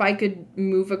that if I could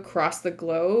move across the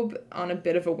globe on a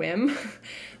bit of a whim,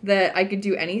 that I could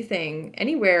do anything,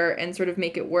 anywhere, and sort of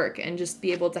make it work and just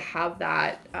be able to have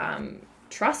that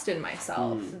trust in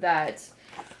myself that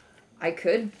I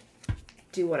could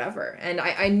do whatever. And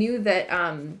I knew that...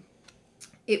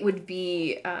 it would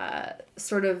be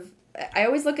sort of, I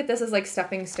always look at this as like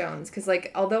stepping stones, because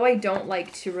like, although I don't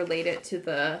like to relate it to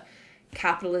the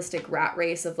capitalistic rat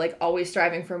race of like always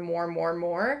striving for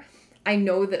more, I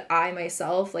know that I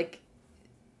myself, like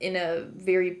in a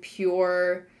very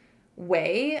pure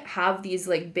way, have these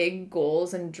like big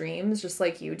goals and dreams just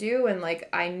like you do. And like,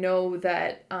 I know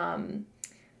that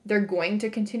they're going to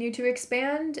continue to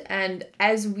expand. And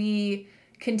as we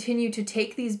continue to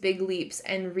take these big leaps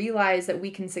and realize that we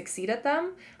can succeed at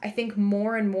them, I think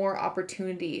more and more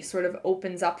opportunity sort of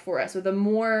opens up for us. Or the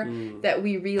more that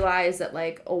we realize that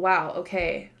like, oh wow,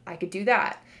 okay, I could do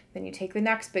that. Then you take the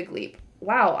next big leap.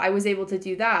 Wow, I was able to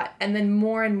do that. And then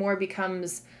more and more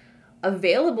becomes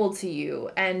available to you,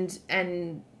 and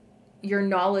your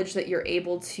knowledge that you're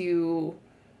able to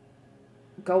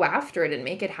go after it and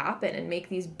make it happen and make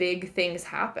these big things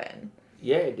happen.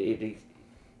 Yeah,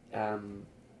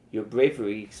 your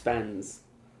bravery expands.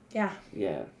 Yeah.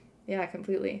 Yeah. Yeah,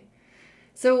 completely.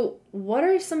 So, what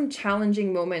are some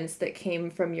challenging moments that came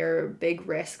from your big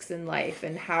risks in life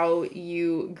and how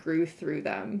you grew through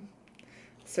them?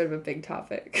 Sort of a big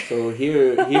topic. So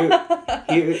here's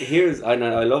and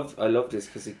I love this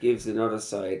because it gives another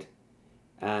side,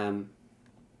 and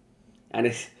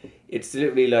it's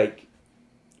literally like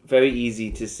very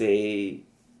easy to say,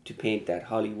 to paint that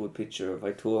Hollywood picture of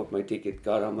I tore up my ticket,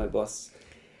 got on my bus,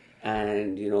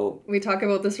 and we talk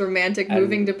about this romantic and,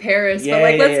 moving to Paris, yeah, but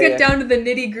like yeah, let's get yeah. down to the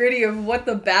nitty gritty of what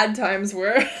the bad times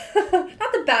were.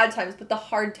 Not the bad times, but the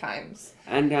hard times.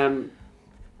 And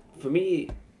for me,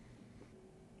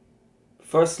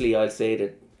 firstly, I'll say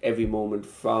that every moment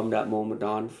from that moment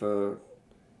on for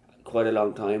quite a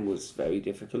long time was very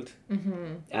difficult.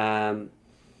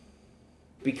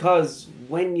 Because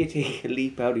when you take a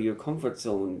leap out of your comfort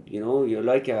zone, you're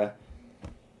like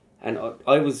and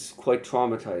I was quite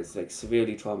traumatized, like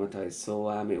severely traumatized. So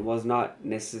it was not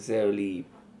necessarily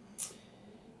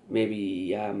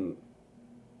maybe I'm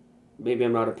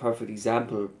not a perfect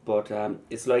example, but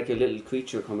it's like a little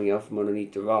creature coming out from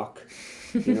underneath the rock,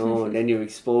 and then you're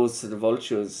exposed to the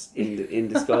vultures in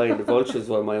the sky, and the vultures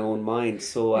were my own mind.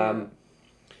 So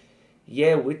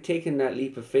yeah, with taking that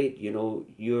leap of faith,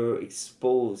 you're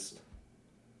exposed.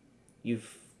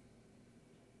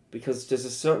 Because there's a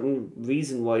certain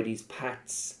reason why these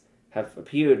paths have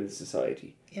appeared in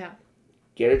society. Yeah.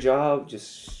 Get a job,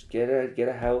 just get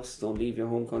a house, don't leave your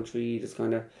home country, just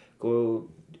kind of go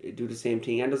do the same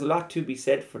thing. And there's a lot to be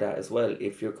said for that as well,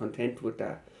 if you're content with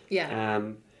that. Yeah.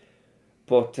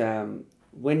 But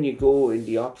when you go in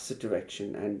the opposite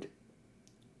direction and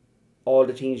all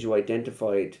the things you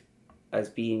identified as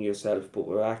being yourself but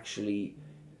were actually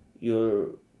your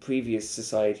previous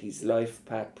society's life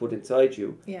path put inside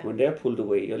you, when they're pulled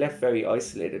away, you're left very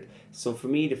isolated. So for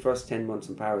me, the first 10 months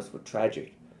in Paris were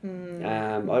tragic.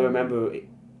 I remember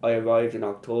I arrived in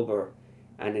October,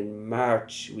 and in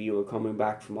March we were coming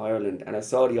back from Ireland, and I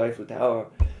saw the Eiffel Tower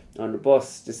on the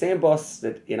bus, the same bus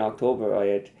that in October I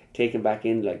had taken back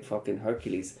in like fucking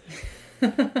Hercules.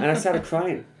 And I started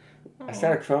crying. I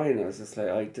was just like,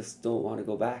 I just don't want to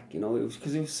go back, it was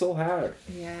because it was so hard.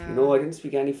 Yeah. I didn't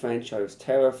speak any French. I was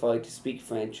terrified to speak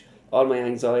French. All my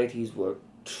anxieties were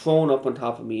thrown up on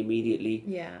top of me immediately.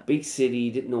 Yeah. Big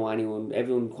city, didn't know anyone,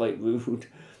 everyone quite rude.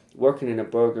 Working in a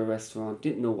burger restaurant,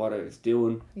 didn't know what I was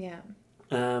doing. Yeah.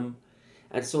 And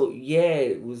so, yeah,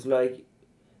 it was like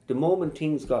the moment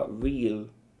things got real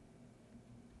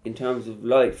in terms of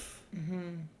life,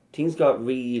 things got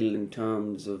real in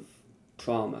terms of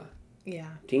trauma. Yeah.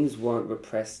 Things weren't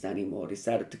repressed anymore. They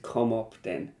started to come up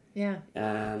then. Yeah.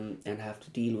 And have to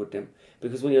deal with them.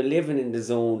 Because when you're living in the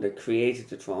zone that created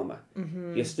the trauma,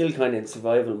 you're still kind of in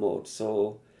survival mode.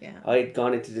 So I had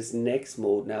gone into this next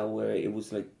mode now where it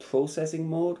was like processing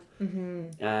mode.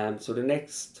 So the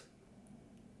next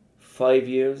 5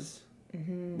 years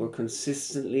were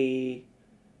consistently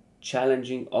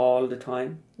challenging all the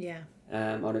time. Yeah.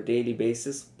 On a daily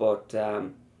basis. But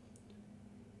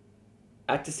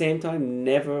at the same time,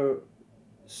 never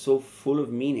so full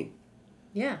of meaning.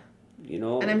 Yeah.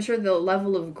 And I'm sure the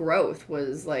level of growth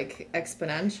was like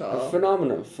exponential.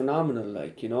 Phenomenal.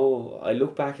 Like, I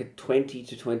look back at 20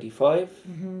 to 25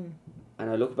 and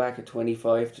I look back at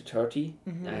 25 to 30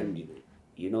 and,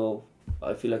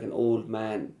 I feel like an old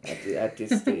man at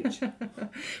this stage.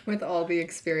 With all the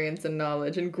experience and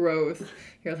knowledge and growth,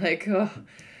 you're like, oh,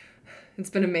 it's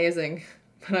been amazing,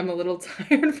 but I'm a little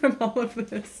tired from all of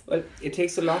this. Well, it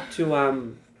takes a lot to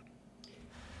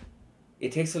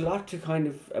kind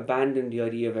of abandon the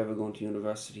idea of ever going to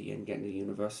university and getting a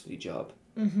university job.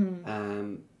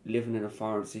 Living in a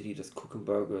foreign city, just cooking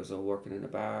burgers or working in a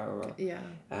bar, or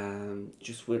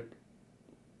just with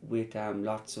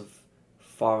lots of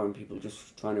foreign people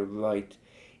just trying to write.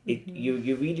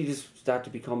 You really just start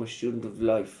to become a student of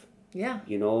life. Yeah.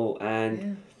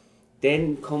 And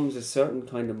then comes a certain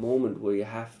kind of moment where you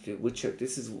have to,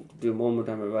 this is the moment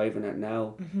I'm arriving at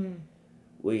now,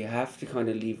 where you have to kind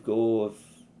of leave go of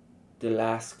the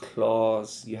last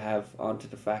clause you have onto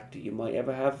the fact that you might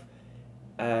ever have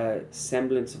a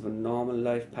semblance of a normal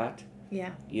life path.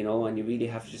 Yeah. And you really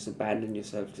have to just abandon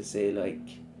yourself to say,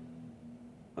 like,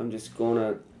 I'm just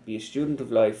gonna be a student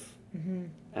of life,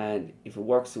 and if it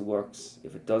works, it works.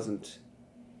 If it doesn't,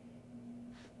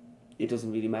 it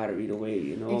doesn't really matter either way,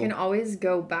 you know. You can always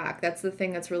go back. That's the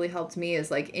thing that's really helped me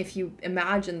is like if you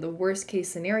imagine the worst case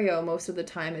scenario, most of the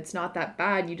time it's not that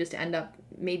bad. You just end up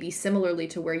maybe similarly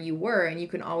to where you were, and you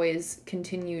can always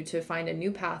continue to find a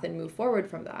new path and move forward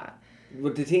from that.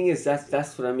 But the thing is,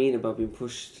 that's what I mean about being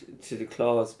pushed to the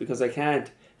claws, because I can't,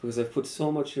 because I've put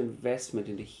so much investment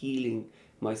into healing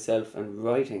myself and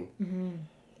writing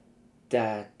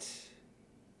that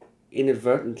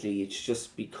inadvertently it's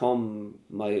just become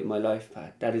my life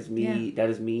path. That is me. That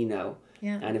is me now.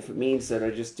 Yeah. And if it means that I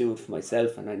just do it for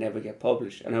myself and I never get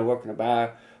published and I work in a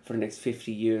bar for the next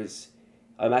 50 years,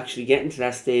 I'm actually getting to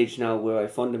that stage now where I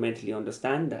fundamentally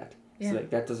understand that. It's like,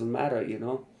 that doesn't matter, you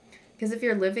know. Because if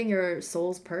you're living your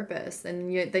soul's purpose, then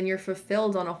you're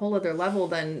fulfilled on a whole other level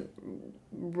than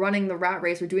running the rat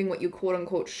race or doing what you quote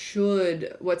unquote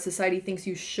should, what society thinks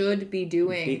you should be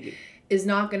doing. Completely. Is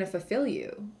not going to fulfill you.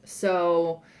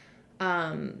 So,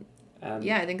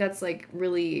 yeah, I think that's like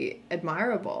really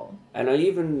admirable. And I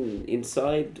even,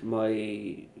 inside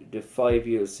the 5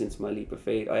 years since my leap of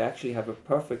faith, I actually have a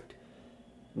perfect,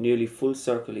 nearly full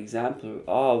circle example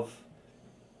of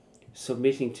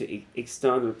submitting to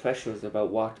external pressures about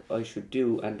what I should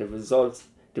do and the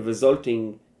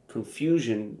resulting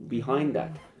confusion behind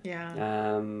that.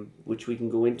 Yeah. Which we can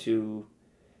go into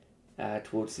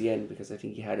towards the end, because I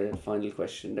think you had a final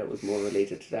question that was more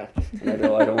related to that, and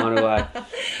I don't want to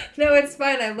no, it's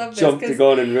fine. I love this. Jump the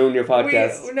gun and ruin your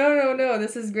podcast. No.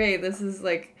 This is great. This is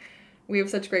like, we have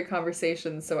such great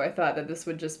conversations, so I thought that this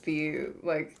would just be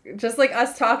like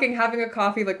us talking, having a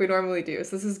coffee like we normally do.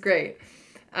 So this is great.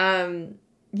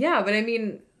 Yeah, but I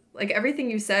mean, like everything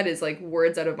you said is like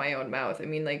words out of my own mouth. I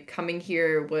mean, like coming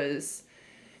here was,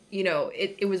 you know,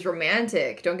 it was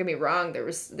romantic. Don't get me wrong.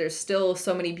 There's still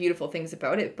so many beautiful things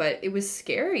about it, but it was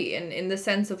scary. And in the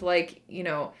sense of like, you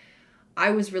know,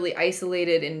 I was really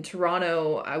isolated in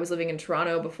Toronto. I was living in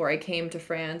Toronto before I came to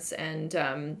France, and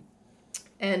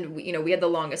you know, we had the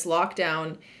longest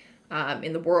lockdown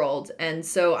in the world. And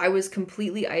so I was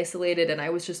completely isolated, and I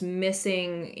was just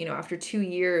missing, you know, after 2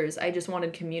 years, I just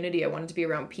wanted community. I wanted to be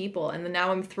around people. And then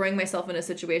now I'm throwing myself in a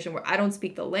situation where I don't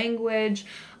speak the language.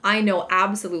 I know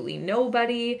absolutely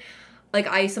nobody. Like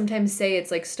I sometimes say it's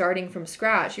like starting from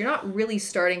scratch. You're not really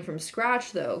starting from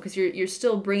scratch though, because you're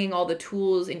still bringing all the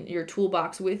tools in your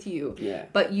toolbox with you. Yeah.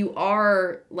 But you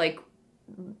are like,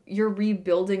 you're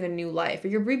rebuilding a new life, or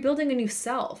you're rebuilding a new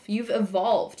self. You've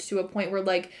evolved to a point where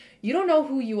like you don't know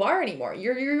who you are anymore.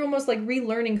 You're almost like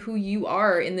relearning who you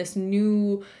are in this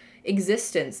new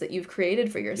existence that you've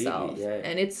created for yourself. Yeah.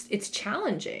 And it's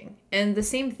challenging. And the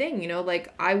same thing, you know,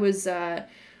 like I was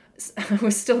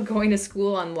still going to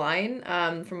school online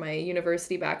from my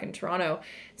university back in Toronto.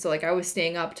 So like I was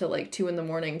staying up till like 2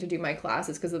 a.m. to do my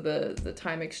classes because of the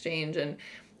time exchange. And,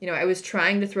 you know, I was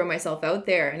trying to throw myself out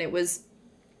there, and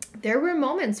there were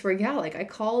moments where, yeah, like I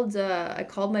called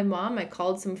my mom, I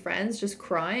called some friends just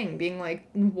crying, being like,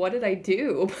 what did I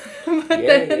do?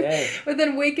 But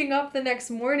then waking up the next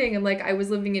morning, and like I was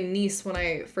living in Nice when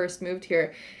I first moved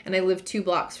here, and I lived 2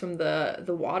 blocks from the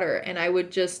water, and I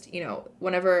would just, you know,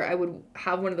 whenever I would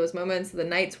have one of those moments, the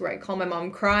nights where I call my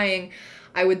mom crying,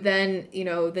 I would then, you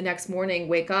know, the next morning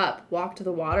wake up, walk to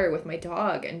the water with my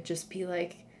dog, and just be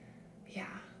like, yeah,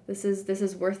 this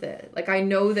is worth it. Like, I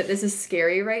know that this is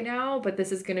scary right now, but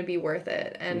this is going to be worth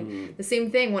it. And the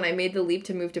same thing when I made the leap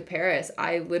to move to Paris,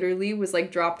 I literally was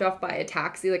like dropped off by a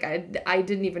taxi. Like I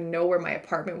didn't even know where my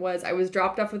apartment was. I was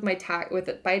dropped off by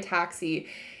a taxi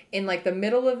in like the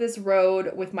middle of this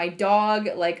road with my dog,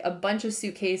 like a bunch of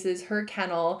suitcases, her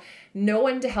kennel, no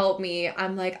one to help me.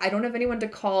 I'm like, I don't have anyone to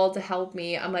call to help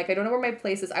me. I'm like, I don't know where my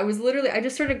place is. I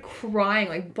just started crying,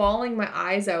 like bawling my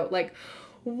eyes out, like,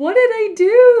 what did I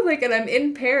do? Like, and I'm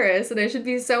in Paris and I should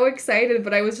be so excited,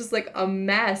 but I was just like a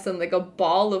mess and like a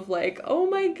ball of like, oh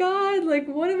my God, like,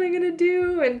 what am I going to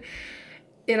do? And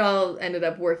it all ended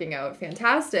up working out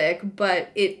fantastic, but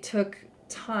it took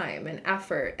time and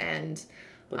effort. And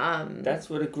that's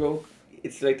where the growth,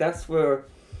 it's like, that's where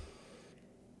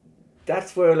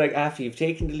like after you've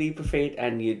taken the leap of faith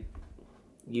and you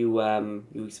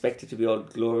expect it to be all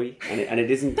glory, and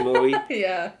it isn't glory.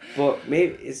 Yeah. But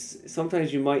maybe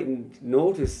sometimes you mightn't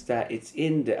notice that it's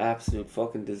in the absolute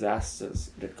fucking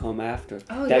disasters that come after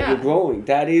that you're growing.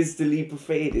 That is the leap of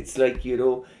faith. It's like, you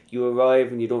know, you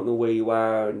arrive and you don't know where you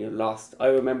are and you're lost. I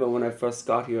remember when I first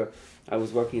got here, I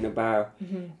was working in a bar,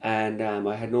 and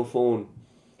I had no phone.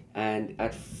 And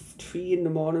at 3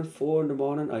 a.m, 4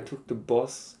 a.m, I took the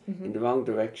bus in the wrong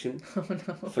direction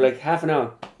for like half an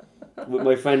hour. With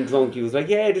my friend drunk, he was like,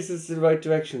 yeah, this is the right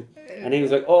direction. And he was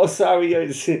like, oh, sorry.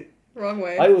 Wrong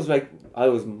way. I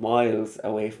was miles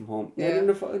away from home. Yeah. I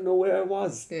didn't know where I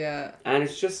was. Yeah. And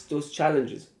it's just those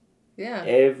challenges. Yeah.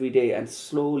 Every day, and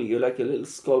slowly you're like a little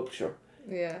sculpture.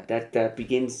 Yeah. That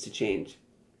begins to change.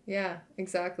 Yeah,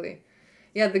 exactly.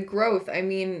 Yeah, the growth. I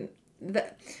mean,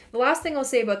 the last thing I'll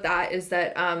say about that is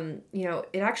that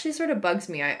it actually sort of bugs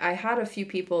me. I had a few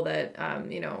people that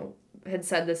had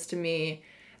said this to me.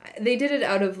 They did it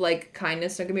out of like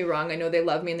kindness, don't get me wrong. I know they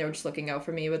love me and they were just looking out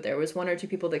for me, but there was one or two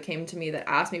people that came to me that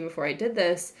asked me before I did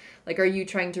this, like, are you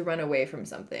trying to run away from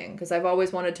something? Because I've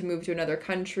always wanted to move to another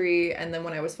country, and then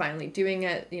when I was finally doing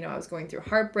it, I was going through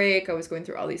heartbreak, I was going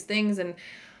through all these things, and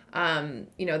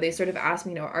they sort of asked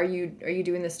me, are you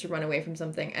doing this to run away from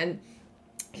something? And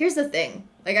here's the thing,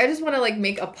 like, I just want to like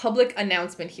make a public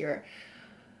announcement here.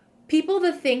 People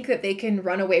that think that they can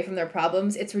run away from their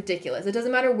problems, it's ridiculous. It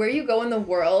doesn't matter where you go in the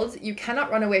world, you cannot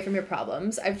run away from your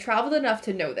problems. I've traveled enough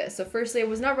to know this. So firstly, I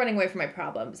was not running away from my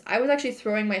problems. I was actually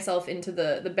throwing myself into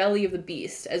the belly of the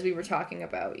beast, as we were talking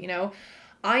about,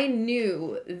 I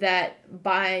knew that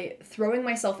by throwing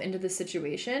myself into this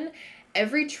situation,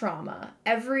 every trauma,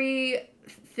 everything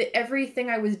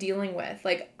I was dealing with,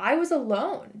 like, I was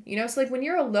alone, So like when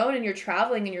you're alone and you're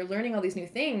traveling and you're learning all these new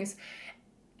things,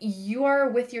 you are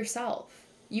with yourself.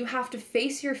 You have to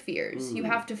face your fears. You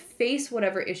have to face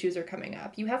whatever issues are coming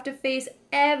up. You have to face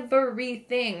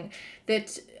everything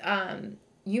that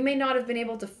you may not have been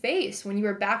able to face when you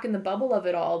were back in the bubble of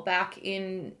it all, back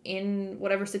in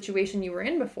whatever situation you were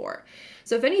in before.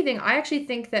 So if anything, I actually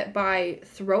think that by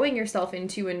throwing yourself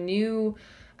into a new,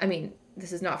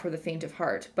 this is not for the faint of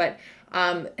heart, but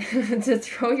to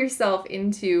throw yourself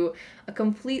into a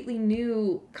completely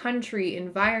new country,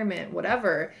 environment,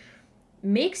 whatever,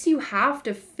 makes you have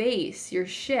to face your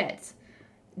shit,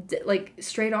 like,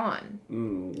 straight on.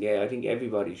 Yeah, I think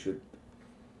everybody should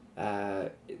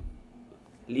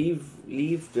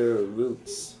leave their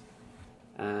roots,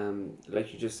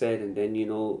 like you just said, and then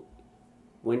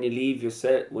when you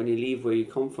leave where you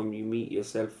come from, you meet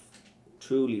yourself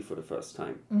truly for the first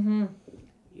time. Mm-hmm.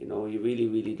 You really,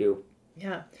 really do.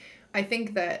 Yeah. I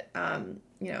think that,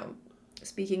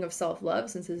 speaking of self-love,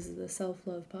 since this is the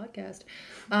self-love podcast,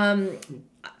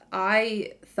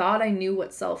 I thought I knew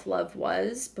what self-love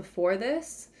was before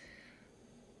this,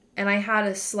 and I had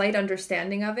a slight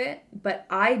understanding of it, but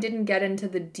I didn't get into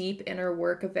the deep inner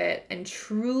work of it and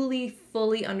truly,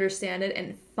 fully understand it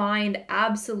and find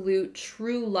absolute,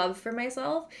 true love for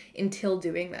myself until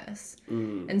doing this.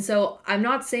 And so I'm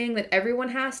not saying that everyone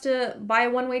has to buy a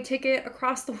one-way ticket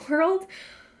across the world,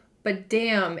 but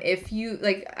damn, if you,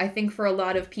 like, I think for a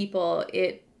lot of people,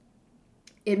 it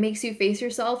makes you face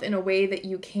yourself in a way that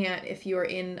you can't if you're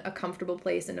in a comfortable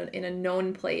place, in a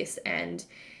known place, and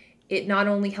it not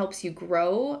only helps you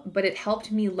grow, but it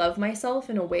helped me love myself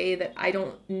in a way that I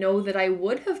don't know that I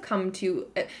would have come to.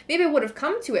 Maybe I would have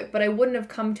come to it, but I wouldn't have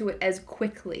come to it as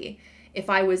quickly if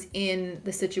I was in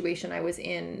the situation I was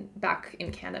in back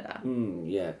in Canada.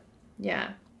 Yeah.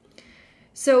 Yeah.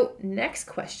 So next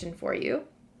question for you.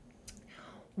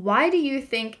 Why do you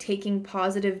think taking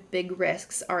positive big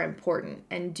risks are important?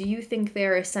 And do you think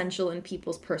they're essential in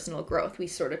people's personal growth? We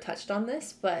sort of touched on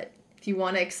this, but if you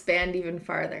want to expand even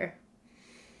farther.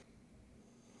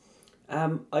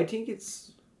 I think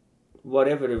it's,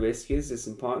 whatever the risk is, it's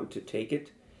important to take it.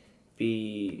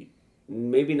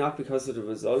 Maybe not because of the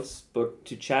results, but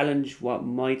to challenge what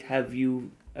might have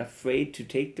you afraid to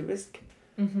take the risk.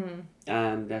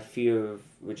 That fear of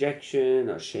rejection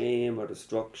or shame or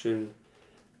destruction.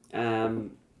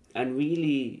 And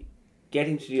really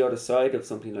getting to the other side of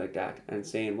something like that and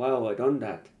saying, wow, I done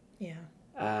that. Yeah.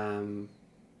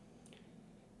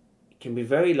 It can be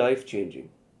very life-changing.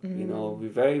 Be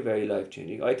very, very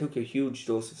life-changing. I took a huge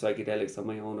dose of psychedelics on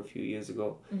my own a few years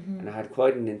ago, and I had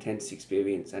quite an intense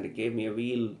experience, and it gave me a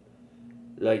real,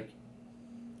 like,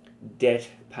 death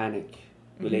panic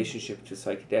relationship to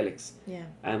psychedelics. Yeah.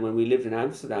 And when we lived in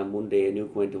Amsterdam, one day a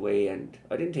nuke went away, and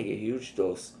I didn't take a huge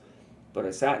dose, but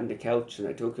I sat on the couch and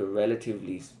I took a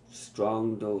relatively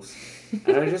strong dose,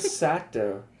 and I just sat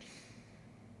there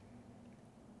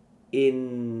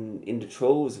in the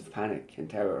throes of panic and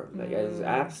terror. Like, it was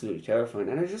absolutely terrifying,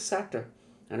 and I just sat there,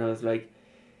 and I was like,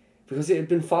 because it had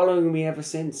been following me ever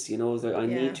since, I was like, I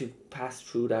need to pass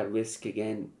through that risk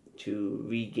again to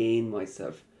regain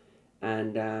myself.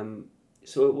 And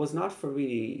so it was not for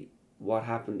really what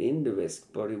happened in the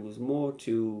risk, but it was more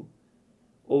to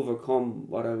overcome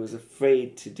what I was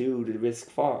afraid to do the risk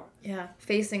for. Yeah,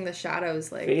 facing the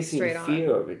shadows, like, facing straight the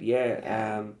fear on. of it,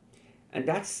 yeah. And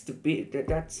that's the bit,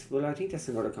 well, I think that's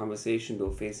another conversation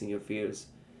though, facing your fears.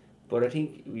 But I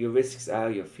think your risks are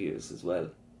your fears as well.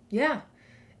 Yeah.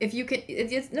 if you can,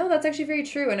 no, that's actually very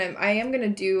true. And I am going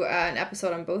to do an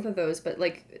episode on both of those, but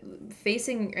like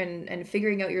facing and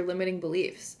figuring out your limiting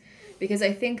beliefs, because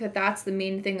I think that that's the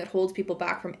main thing that holds people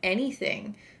back from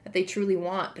anything that they truly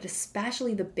want, but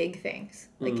especially the big things.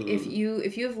 Like if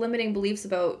you have limiting beliefs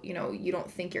about, you know, you don't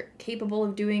think you're capable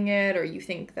of doing it, or you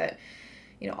think that,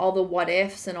 you know, all the what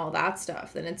ifs and all that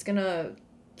stuff, then it's going to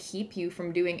keep you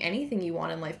from doing anything you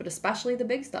want in life, but especially the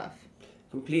big stuff.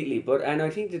 Completely. And I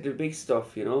think that the big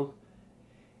stuff, you know,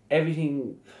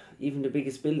 everything, even the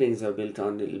biggest buildings are built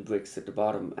on little bricks at the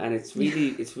bottom, and it's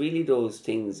really those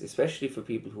things, especially for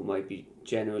people who might be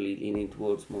generally leaning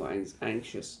towards more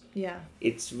anxious. Yeah.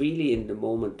 It's really in the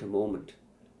moment to moment.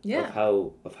 Yeah.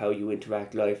 Of how you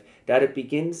interact life, that it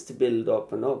begins to build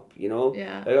up and up, you know.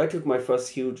 Yeah. Like I took my first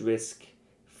huge risk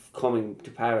coming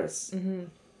to Paris.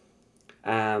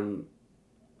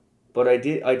 But I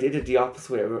did it the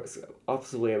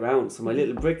opposite way around. So my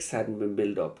little bricks hadn't been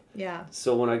built up. Yeah.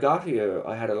 So when I got here,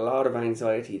 I had a lot of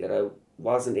anxiety that I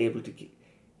wasn't able to,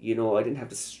 you know, I didn't have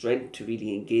the strength to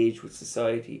really engage with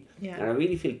society. Yeah. And I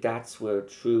really feel that's where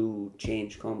true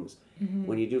change comes.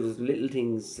 When you do those little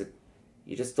things that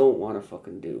you just don't want to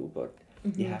fucking do, but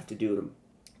you have to do them.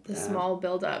 The small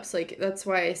build-ups, like that's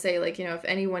why I say, like, you know, if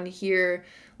anyone here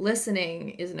listening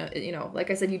is, you know, like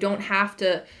I said, you don't have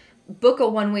to book a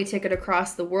one-way ticket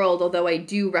across the world, although I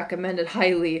do recommend it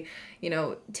highly. You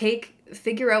know,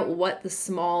 figure out what the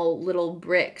small little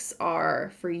bricks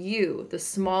are for you, the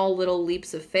small little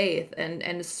leaps of faith,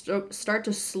 and start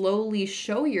to slowly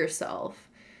show yourself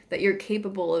that you're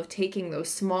capable of taking those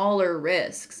smaller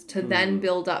risks to then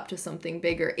build up to something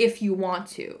bigger if you want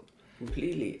to.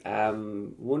 Completely.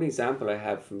 One example I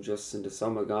have from just in the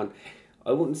summer gone,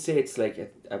 I wouldn't say it's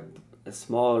like a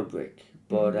small brick,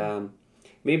 but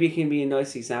maybe it can be a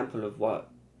nice example of what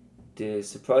the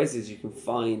surprises you can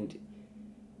find,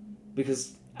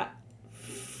 because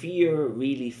fear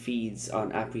really feeds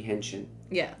on apprehension.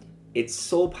 Yeah. It's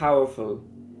so powerful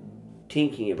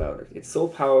thinking about it. It's so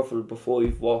powerful before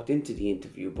you've walked into the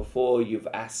interview, before you've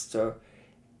asked her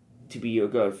to be your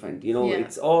girlfriend. You know,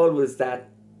 it's always that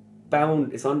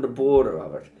bound, it's on the border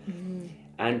of it.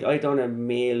 And I done a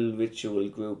male ritual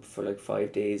group for like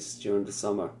 5 days during the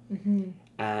summer.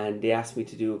 And they asked me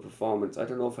to do a performance. I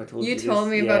don't know if I told you this. You told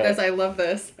me about this. I love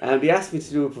this. And they asked me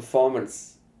to do a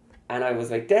performance. And I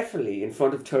was like, definitely, in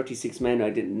front of 36 men I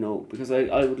didn't know. Because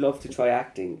I would love to try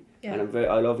acting. Yeah. And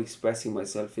I love expressing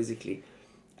myself physically.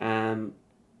 And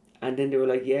then they were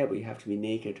like, yeah, but you have to be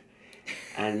naked.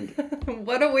 And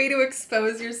what a way to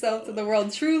expose yourself to the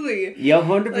world, truly. Yeah,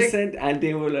 100%. And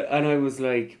they were like, and I was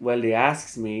like, well, they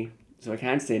asked me, so I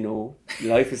can't say no.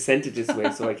 Life is sent it this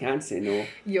way, so I can't say no.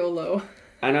 YOLO.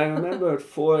 And I remember at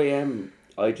 4 a.m.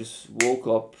 I just woke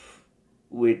up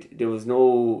there was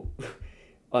no,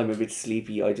 I'm a bit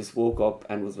sleepy. I just woke up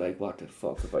and was like, what the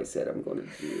fuck have I said I'm going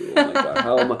to do? Oh my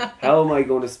God, how am I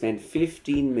going to spend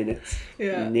 15 minutes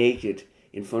naked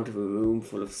in front of a room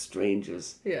full of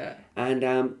strangers? Yeah.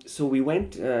 And so we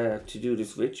went to do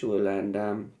this ritual,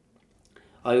 and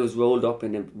I was rolled up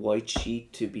in a white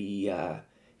sheet to be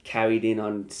carried in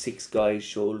on 6 guys'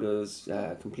 shoulders,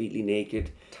 completely naked.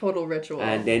 Total ritual.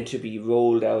 And then to be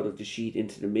rolled out of the sheet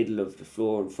into the middle of the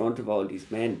floor in front of all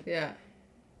these men. Yeah.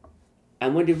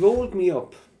 And when they rolled me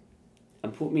up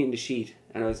and put me in the sheet,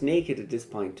 and I was naked at this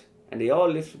point, and they all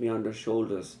lifted me on their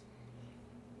shoulders,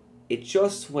 it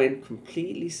just went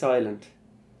completely silent.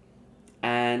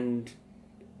 And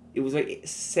it was like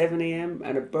 7 a.m.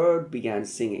 and a bird began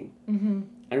singing. And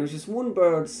it was just one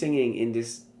bird singing in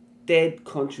this dead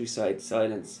countryside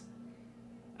silence.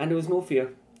 And there was no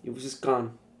fear. It was just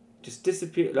gone. Just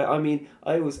disappeared. Like, I mean,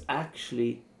 I was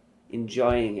actually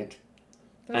enjoying it.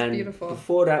 That's beautiful.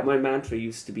 Before that, my mantra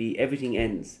used to be, everything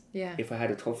ends. Yeah. If I had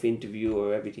a tough interview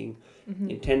or everything,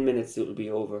 in 10 minutes it will be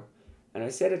over. And I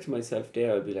said it to myself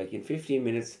there, I'd be like, in 15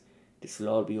 minutes, this will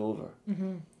all be over.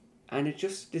 And it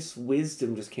just, this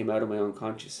wisdom just came out of my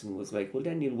unconscious and was like, well,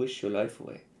 then you'll wish your life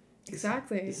away.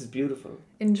 Exactly. This is beautiful.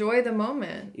 Enjoy the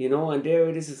moment. You know, and there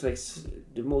it is, it's like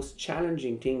the most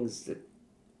challenging things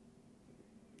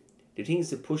the things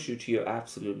that push you to your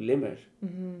absolute limit,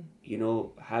 you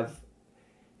know, have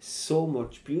so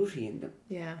much beauty in them.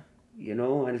 Yeah. You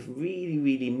know, and it's really,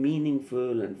 really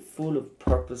meaningful and full of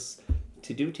purpose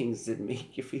to do things that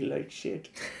make you feel like shit.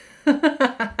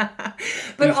 But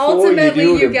ultimately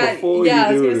I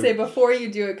was going to say before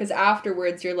you do it, because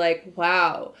afterwards you're like,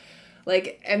 wow.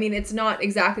 Like, I mean, it's not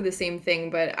exactly the same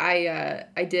thing, but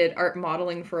I did art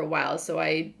modeling for a while, so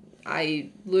I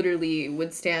I literally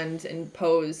would stand and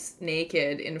pose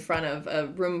naked in front of a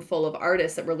room full of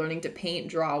artists that were learning to paint,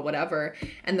 draw, whatever.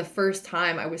 And the first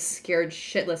time I was scared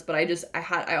shitless, but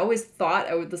I always thought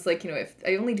I would just like, if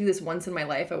I only do this once in my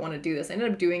life, I want to do this. I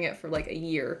ended up doing it for like a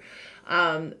year.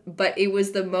 But it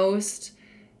was the most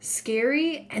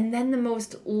scary and then the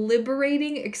most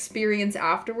liberating experience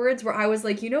afterwards, where I was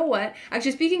like, you know what?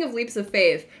 Actually, speaking of leaps of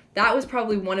faith, that was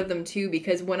probably one of them too,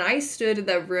 because when I stood in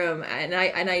that room and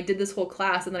I did this whole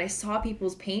class and then I saw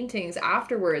people's paintings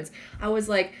afterwards, I was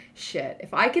like, shit,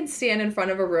 if I can stand in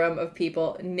front of a room of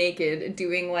people naked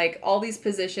doing like all these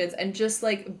positions and just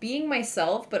like being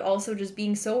myself, but also just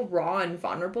being so raw and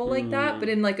vulnerable like that, but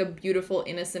in like a beautiful,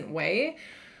 innocent way,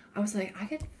 I was like, I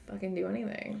could fucking do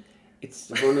anything. It's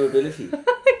the vulnerability.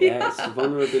 Yeah, it's the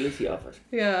vulnerability of it.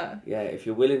 Yeah. Yeah, if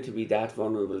you're willing to be that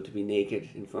vulnerable, to be naked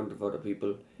in front of other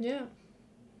people, yeah,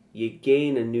 you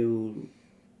gain a new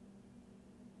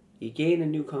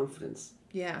confidence.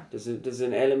 Yeah. There's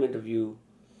an element of you,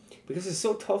 because it's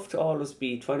so tough to always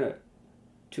be trying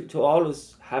to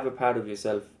always have a part of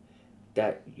yourself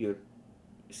that you're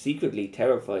secretly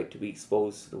terrified to be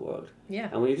exposed to the world. Yeah.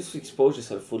 And when you just expose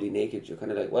yourself fully naked, you're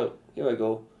kind of like, well, here I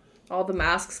go. All the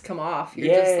masks come off.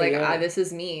 You're just like, this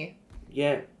is me.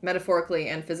 Yeah. Metaphorically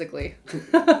and physically.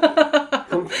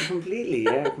 Completely,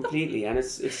 yeah, completely. And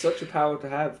it's such a power to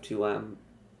have to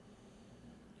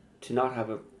not have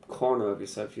a corner of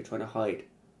yourself you're trying to hide.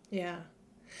 Yeah.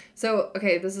 So,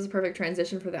 okay, this is a perfect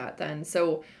transition for that then.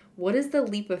 So, what is the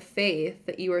leap of faith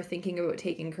that you are thinking about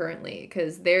taking currently?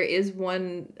 Because there is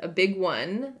a big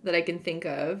one that I can think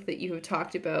of that you have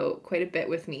talked about quite a bit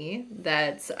with me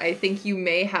that I think you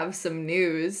may have some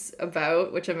news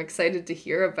about, which I'm excited to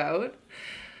hear about.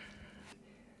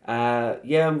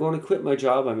 Yeah, I'm going to quit my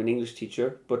job. I'm an English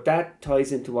teacher, but that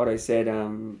ties into what I said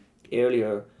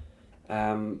earlier.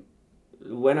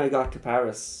 When I got to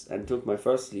Paris and took my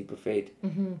first leap of faith,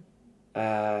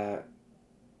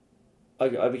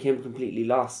 I became completely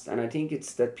lost, and I think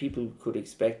it's that people could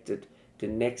expect that the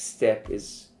next step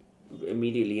is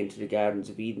immediately into the Gardens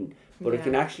of Eden, but it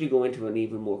can actually go into an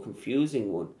even more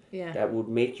confusing one that would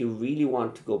make you really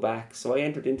want to go back. So I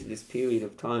entered into this period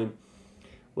of time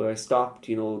where I stopped,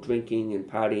 drinking and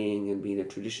partying and being a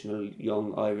traditional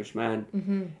young Irish man,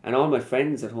 and all my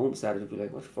friends at home started to be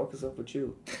like, what the fuck is up with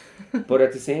you? But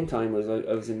at the same time, I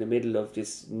was in the middle of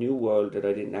this new world that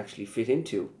I didn't actually fit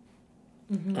into.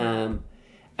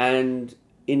 And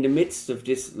in the midst of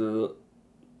this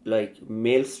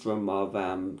maelstrom of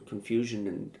confusion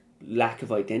and lack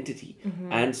of identity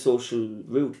and social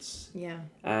roots,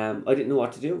 I didn't know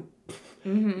what to do. I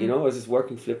was just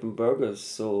working flipping burgers.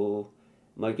 So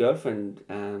my girlfriend,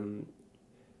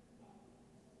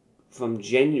 from a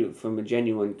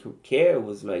genuine care,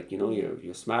 was like,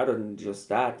 you're smarter than just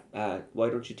that. Why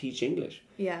don't you teach English?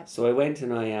 Yeah. So I went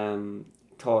and I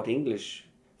taught English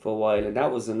for a while, and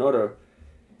that was another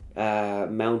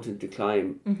mountain to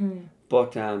climb.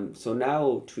 But so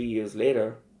now 3 years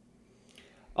later,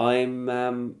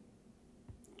 I'm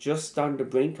just on the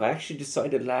brink. I actually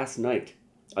decided last night.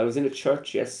 I was in a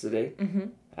church yesterday,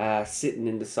 sitting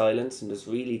in the silence and just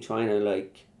really trying to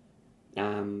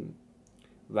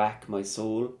rack my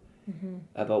soul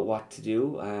about what to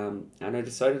do. And I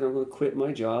decided I'm going to quit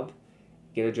my job,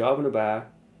 get a job in a bar,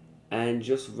 and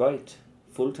just write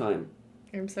full time.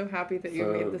 I'm so happy that you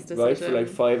made this decision. Write for like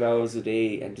 5 hours a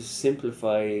day and just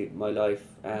simplify my life.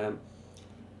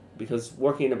 Because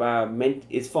working in a bar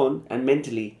is fun, and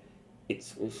mentally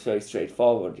it's very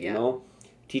straightforward.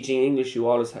 Teaching English, you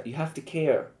have to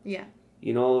care. Yeah.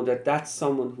 That's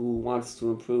someone who wants to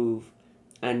improve,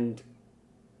 and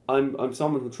I'm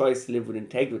someone who tries to live with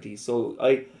integrity. So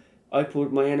I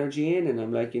put my energy in, and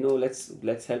I'm like,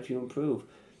 let's help you improve.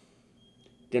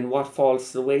 Then what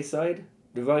falls to the wayside?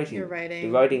 The writing. Your writing. The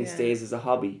writing stays as a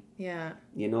hobby. Yeah.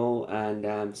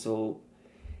 And so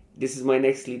this is my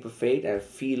next leap of faith. It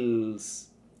feels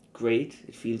great.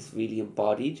 It feels really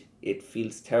embodied. It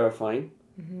feels terrifying.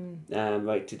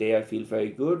 Right today I feel very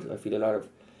good. I feel a lot of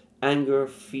anger,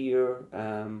 fear,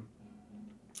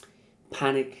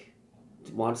 panic,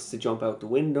 wants to jump out the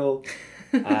window.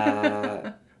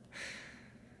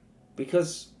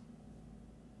 Because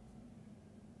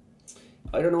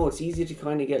I don't know, it's easy to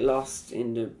kind of get lost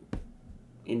in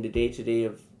the day-to-day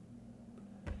of...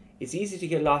 It's easy to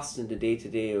get lost in the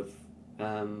day-to-day of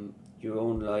your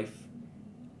own life,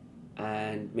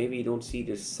 and maybe you don't see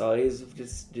the size of the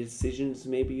decisions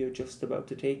maybe you're just about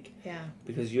to take. Yeah.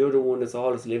 Because you're the one that's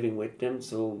always living with them,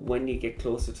 so when you get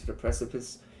closer to the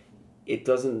precipice, it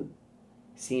doesn't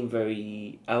seem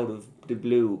very out of the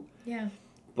blue. Yeah.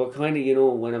 But kind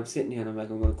of, when I'm sitting here and I'm like,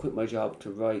 I'm going to quit my job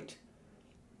to write,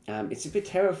 It's a bit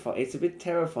terrifying. It's a bit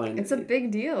terrifying. It's a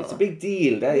big deal. It's a big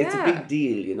deal. It's a Yeah. big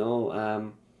deal, you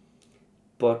know.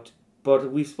 But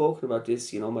we've spoken about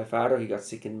this. You know, my father, he got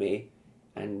sick in May,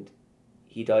 and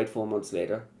he died 4 months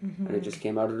later, and it just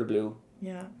came out of the blue,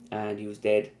 Yeah. and he was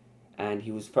dead, and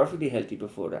he was perfectly healthy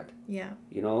before that. Yeah.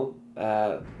 You know,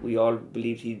 we all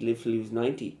believed he'd live till he was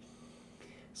 90.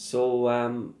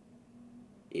 So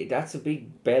that's a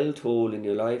big bell toll in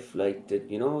your life, like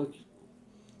that. You know,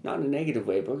 not in a negative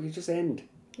way, but it could just end.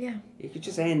 Yeah. It could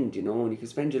just end, you know, and you could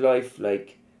spend your life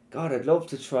like, God, I'd love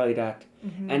to try that.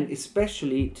 And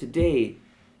especially today,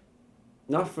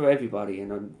 not for everybody,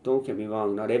 and don't get me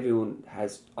wrong, not everyone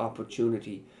has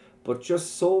opportunity, but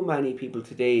just so many people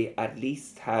today at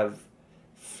least have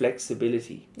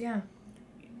flexibility Yeah.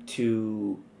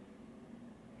 to.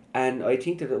 And I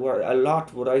think that a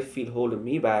lot what I feel holding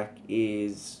me back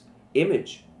is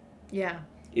image. Yeah.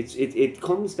 It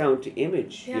comes down to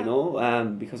image, Yeah. you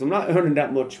know, because I'm not earning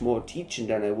that much more teaching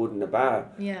than I would in a bar.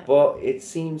 Yeah. But it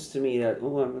seems to me that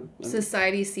I'm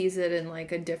Society sees it in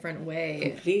like a different way,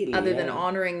 completely, other than yeah.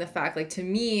 honoring the fact, like to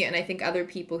me, and I think other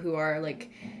people who are like,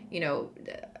 you know,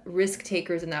 risk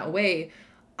takers in that way,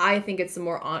 I think it's the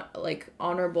more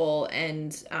honorable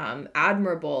and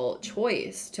admirable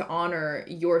choice to honor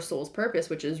your soul's purpose,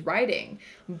 which is writing.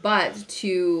 But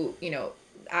to, you know,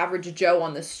 average Joe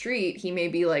on the street, he may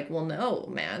be like, well, no,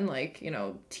 man, like, you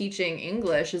know, teaching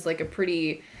English is like a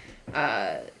pretty,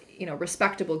 you know,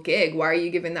 respectable gig. Why are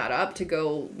you giving that up to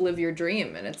go live your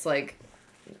dream? And it's like,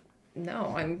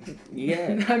 no,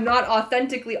 Yeah. I'm not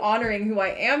authentically honoring who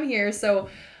I am here. So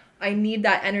I need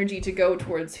that energy to go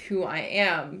towards who I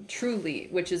am truly,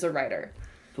 which is a writer.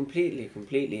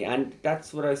 Completely. And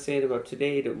that's what I said about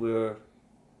today, that we're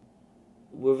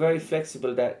very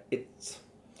flexible, that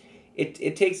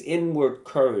it takes inward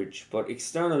courage, but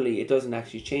externally it doesn't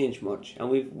actually change much.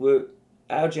 And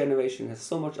our generation has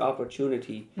so much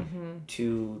opportunity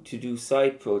to do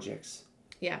side projects.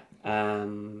 Yeah.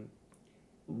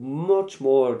 Much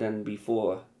more than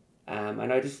before.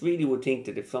 And I just really would think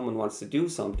that if someone wants to do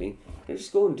something, they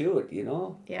just go and do it, you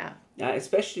know? Yeah.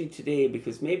 Especially today,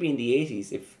 because maybe in the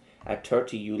 80s, if at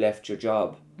 30 you left your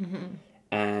job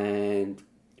and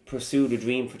pursued a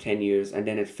dream for 10 years and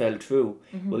then it fell through,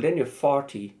 well, then you're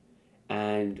 40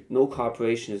 and no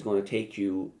corporation is going to take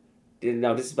you.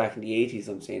 Now, this is back in the 80s,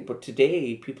 I'm saying, but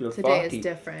today, people are 40 is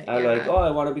different. are Yeah. like, oh,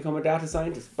 I want to become a data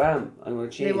scientist. Bam, I'm going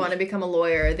to change. They want to become a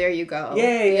lawyer. There you go.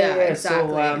 Yeah.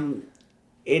 Exactly. So,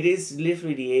 it is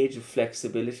literally the age of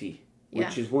flexibility,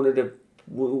 which is one of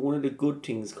the good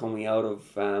things coming out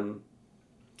of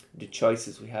the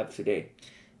choices we have today.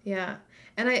 Yeah.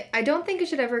 And I don't think it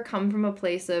should ever come from a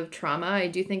place of trauma. I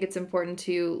do think it's important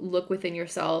to look within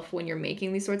yourself when you're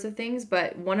making these sorts of things.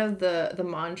 But one of the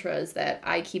mantras that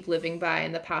I keep living by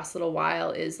in the past little while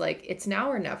is like, it's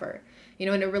now or never. You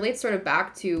know, and it relates sort of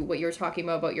back to what you're talking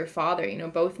about your father. You know,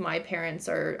 both my parents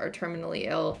are terminally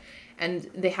ill, and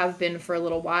they have been for a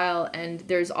little while. And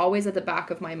there's always at the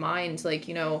back of my mind, like,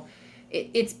 you know,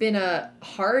 it's been a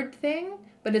hard thing,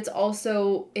 but it's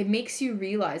also, it makes you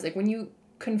realize, like, when you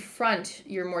confront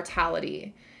your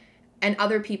mortality and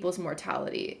other people's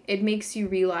mortality, it makes you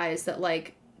realize that,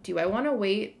 like, do I want to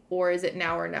wait, or is it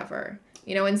now or never?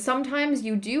 You know, and sometimes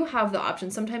you do have the option.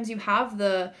 Sometimes you have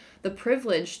the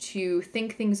privilege to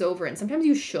think things over, and sometimes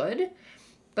you should.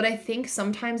 But I think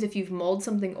sometimes if you've mulled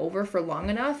something over for long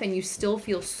enough and you still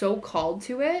feel so called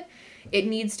to it, it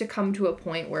needs to come to a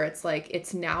point where it's like,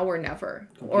 it's now or never.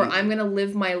 Or I'm going to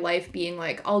live my life being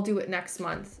like, I'll do it next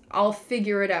month. I'll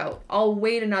figure it out. I'll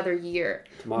wait another year.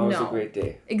 Tomorrow's a great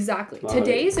day. Exactly.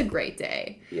 Today's a great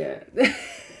day. Yeah.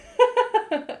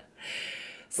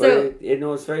 So, but you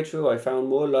know, it's very true. I found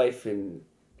more life in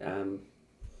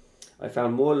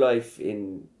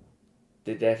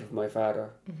the death of my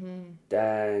father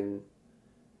than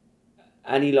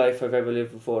any life I've ever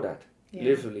lived before that. Yeah.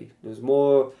 Literally. There's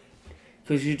more,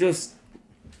 because you just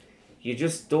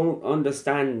don't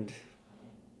understand,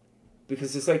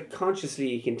 because it's like consciously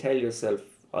you can tell yourself,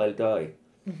 I'll die.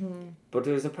 But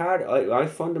there's a part, I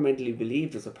fundamentally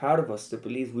believe there's a part of us that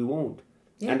believes we won't.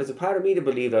 Yeah. And there's a part of me that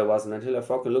believed I wasn't, until I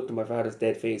fucking looked at my father's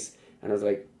dead face and I was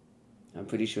like, I'm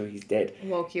pretty sure he's dead.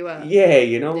 Woke you up. Yeah,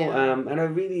 you know, and I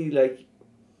really, like,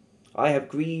 I have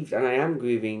grieved and I am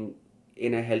grieving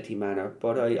in a healthy manner,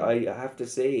 but I have to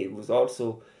say it was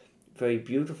also very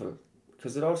beautiful,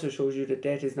 because it also shows you that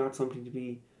death is not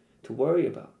something to worry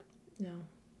about. No.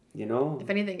 You know?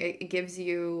 If anything, it gives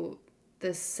you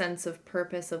this sense of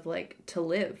purpose of, like, to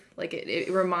live. Like, it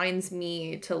reminds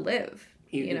me to live,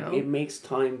 you know? It makes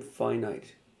time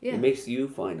finite. Yeah. It makes you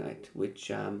finite,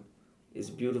 which is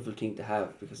a beautiful thing to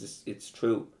have, because it's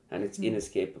true and it's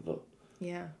inescapable.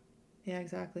 Yeah. Yeah,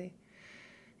 exactly.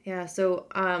 Yeah, so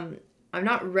I'm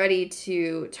not ready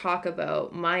to talk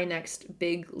about my next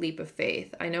big leap of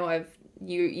faith. I know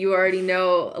you already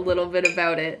know a little bit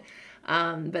about it,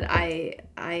 but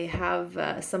I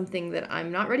have something that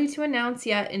I'm not ready to announce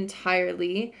yet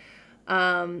entirely,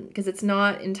 because it's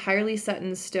not entirely set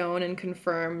in stone and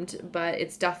confirmed, but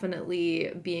it's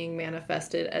definitely being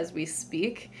manifested as we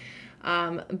speak.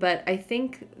 But I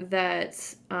think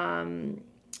that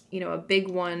a big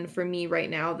one for me right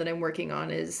now that I'm working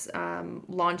on is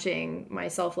launching my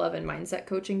self-love and mindset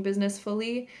coaching business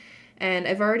fully. And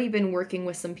I've already been working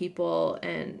with some people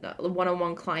and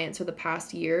one-on-one clients for the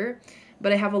past year,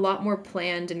 but I have a lot more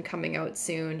planned and coming out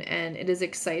soon. And it is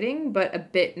exciting, but a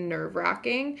bit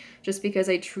nerve-wracking, just because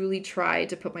I truly try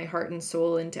to put my heart and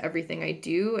soul into everything I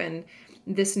do. And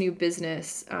this new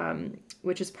business,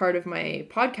 which is part of my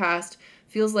podcast,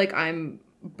 feels like I'm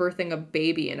birthing a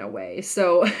baby in a way.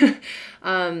 So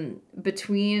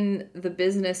between the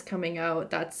business coming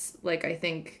out, that's like, I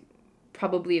think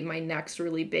probably my next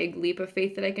really big leap of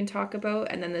faith that I can talk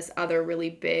about. And then this other really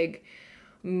big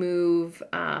move.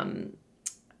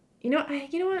 You know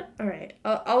what? All right.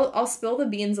 I'll spill the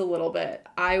beans a little bit.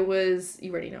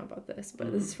 You already know about this,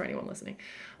 but this is for anyone listening.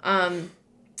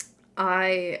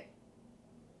 I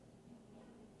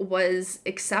was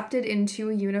accepted into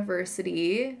a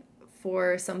university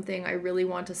for something I really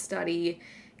want to study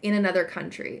in another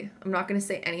country. I'm not going to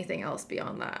say anything else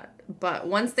beyond that. But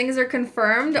once things are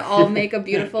confirmed, I'll make a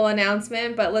beautiful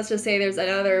announcement. But let's just say there's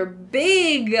another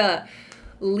big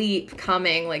leap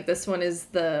coming. Like, this one is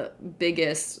the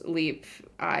biggest leap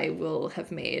I will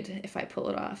have made if I pull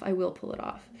it off. I will pull it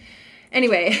off.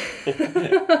 Anyway.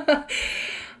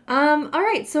 All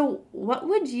right. So what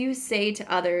would you say to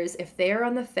others if they're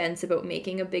on the fence about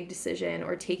making a big decision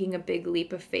or taking a big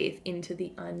leap of faith into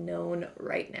the unknown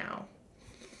right now?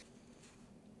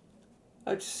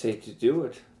 I'd just say to do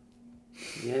it.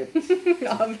 Yeah.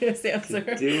 Obvious answer.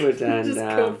 To do it, and just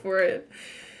go for it.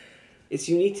 It's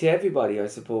unique to everybody, I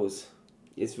suppose.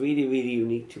 It's really, really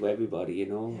unique to everybody, you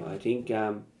know. Yeah. I think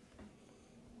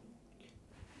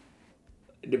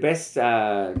the best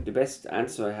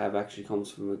answer I have actually comes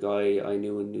from a guy I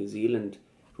knew in New Zealand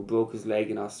who broke his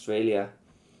leg in Australia,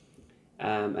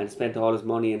 and spent all his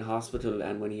money in hospital.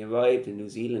 And when he arrived in New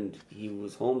Zealand, he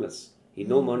was homeless. He had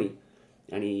no money,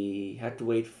 and he had to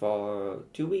wait for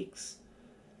 2 weeks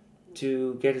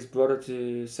to get his brother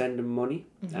to send him money,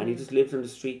 and he just lived on the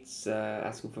streets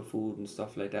asking for food and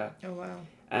stuff like that. Oh wow!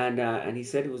 And he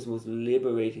said it was the most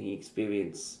liberating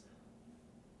experience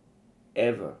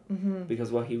ever,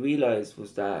 because what he realized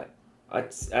was that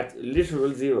at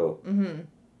literal zero,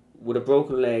 with a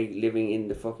broken leg, living in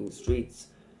the fucking streets,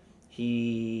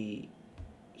 he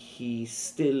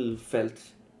still felt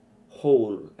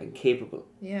whole and capable.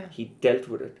 Yeah, he dealt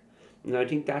with it, and I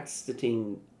think that's the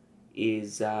thing.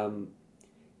 Is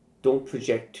don't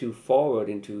project too forward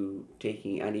into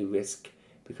taking any risk,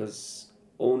 because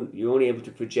you're only able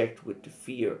to project with the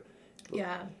fear.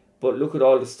 But look at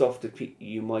all the stuff that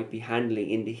you might be handling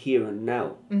in the here and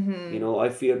now. You know, I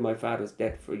feared my father's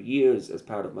death for years as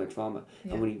part of my trauma.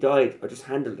 Yeah. And when he died, I just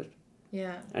handled it.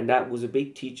 Yeah. And that was a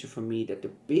big teacher for me, that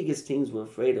the biggest things we're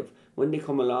afraid of, when they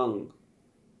come along,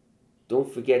 don't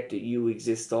forget that you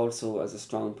exist also as a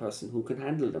strong person who can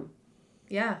handle them.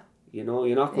 Yeah. You know,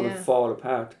 you're not going to fall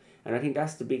apart. And I think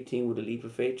that's the big thing with a leap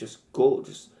of faith. Just go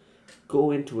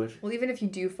into it. Well, even if you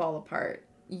do fall apart,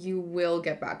 you will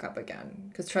get back up again.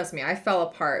 Because trust me, I fell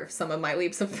apart of some of my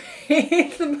leaps of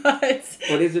faith.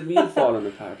 But is it real falling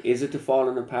apart? Is it the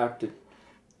falling apart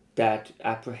that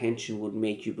apprehension would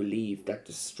make you believe, that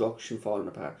destruction falling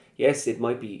apart? Yes, it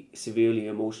might be severely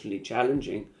emotionally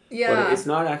challenging. Yeah, but it's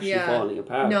not actually falling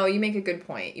apart. No, you make a good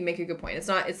point. It's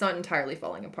not entirely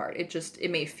falling apart.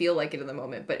 It may feel like it in the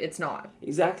moment, but it's not.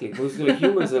 Exactly. Because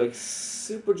humans are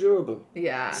super durable.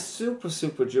 Yeah. Super,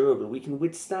 super durable. We can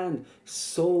withstand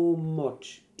so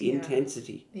much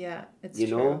intensity. Yeah, it's true.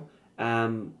 You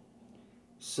know?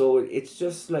 So it's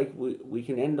just like we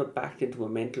can end up backed into a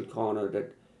mental corner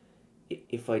that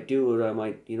if I do it, I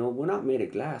might, we're not made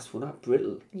of glass. We're not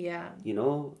brittle. Yeah.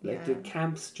 The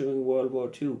camps during World War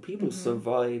II, people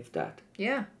survived that.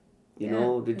 Yeah.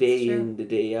 The day in, the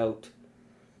day out.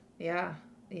 Yeah.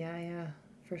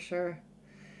 For sure.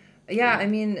 Yeah, I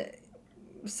mean,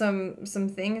 some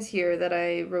things here that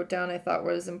I wrote down I thought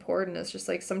was important. It's just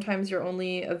like sometimes your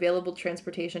only available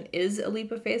transportation is a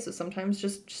leap of faith, so sometimes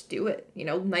just do it.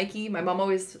 Nike, my mom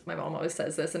always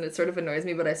says this, and it sort of annoys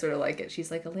me, but I sort of like it. She's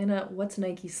like, Elena, what's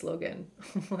Nike's slogan?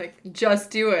 I'm like,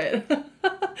 just do it.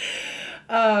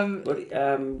 But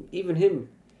even him,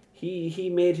 he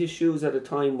made his shoes at a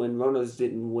time when runners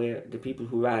didn't wear, the people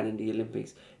who ran in the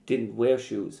Olympics didn't wear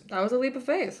shoes. That was a leap of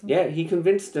faith. Yeah, he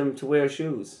convinced them to wear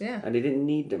shoes. Yeah. And they didn't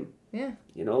need them. Yeah.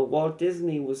 You know, Walt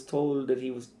Disney was told that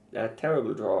he was a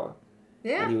terrible drawer.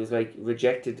 Yeah. And he was like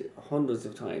rejected hundreds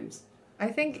of times. I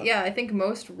think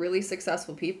most really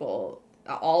successful people,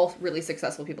 all really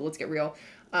successful people, let's get real,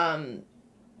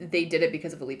 they did it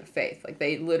because of a leap of faith. Like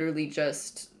they literally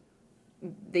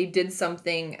they did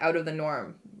something out of the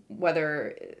norm,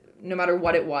 no matter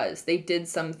what it was, they did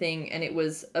something and it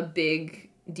was a big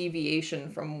deviation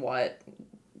from what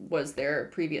was their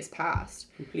previous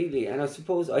past. Completely. And I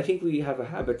think we have a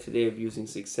habit today of using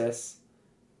success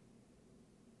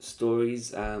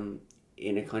stories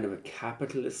in a kind of a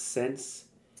capitalist sense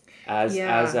as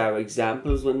our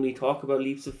examples when we talk about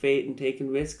leaps of faith and taking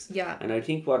risks. Yeah. And I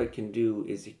think what it can do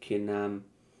is it can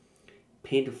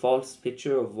paint a false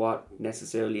picture of what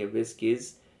necessarily a risk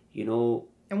is, you know.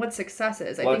 And what success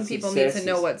is. I think people need to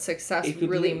know what success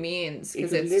really means. It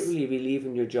could literally be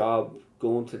leaving your job,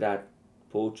 going to that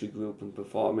poetry group and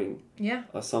performing. Yeah.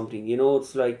 Or something. You know,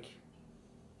 it's like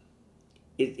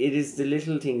it is the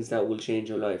little things that will change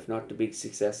your life, not the big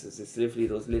successes. It's literally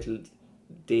those little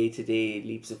day-to-day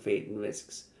leaps of faith and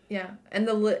risks. Yeah, and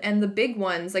the big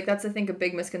ones, like that's I think a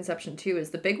big misconception too, is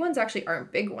the big ones actually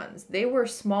aren't big ones. They were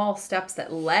small steps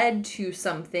that led to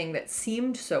something that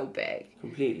seemed so big.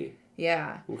 Completely.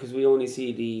 Yeah. Because we only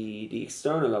see the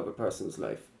external of a person's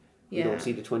life. We don't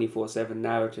see the 24/7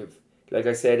 narrative. Like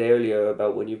I said earlier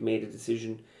about when you've made a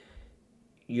decision,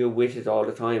 you're with it all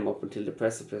the time up until the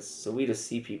precipice. So we just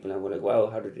see people and we're like, wow,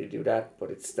 how did they do that?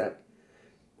 But it's that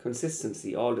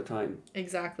consistency all the time.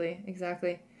 Exactly.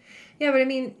 Yeah, but I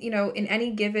mean, you know, in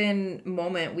any given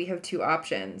moment, we have two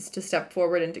options: to step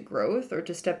forward into growth or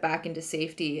to step back into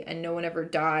safety. And no one ever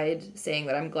died saying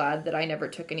that I'm glad that I never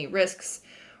took any risks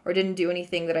or didn't do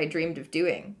anything that I dreamed of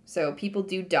doing. So people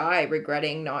do die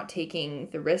regretting not taking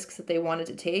the risks that they wanted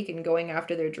to take and going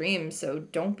after their dreams. So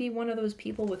don't be one of those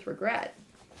people with regret.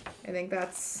 I think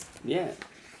that's,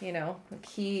 you know, a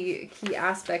key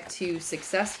aspect to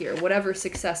success here, whatever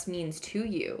success means to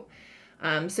you.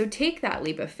 So take that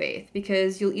leap of faith,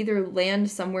 because you'll either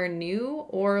land somewhere new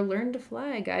or learn to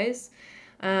fly, guys.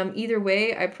 Either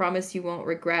way, I promise you won't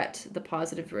regret the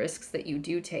positive risks that you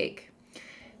do take.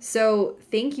 So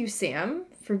thank you, Sam,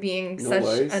 for being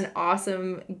an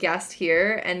awesome guest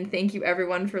here. And thank you,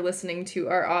 everyone, for listening to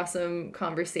our awesome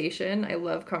conversation. I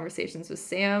love conversations with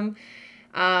Sam.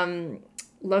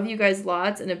 Love you guys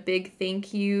lots. And a big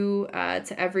thank you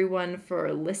to everyone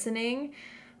for listening.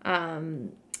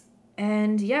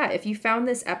 And yeah, if you found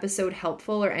this episode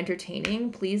helpful or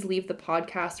entertaining, please leave the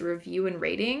podcast a review and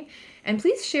rating. And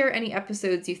please share any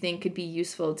episodes you think could be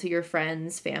useful to your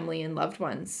friends, family, and loved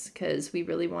ones, because we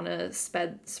really want to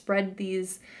spread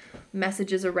these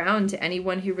messages around to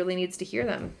anyone who really needs to hear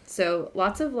them. So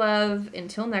lots of love.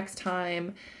 Until next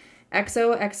time,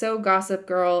 XOXO Gossip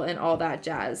Girl and all that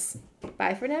jazz.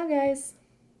 Bye for now, guys.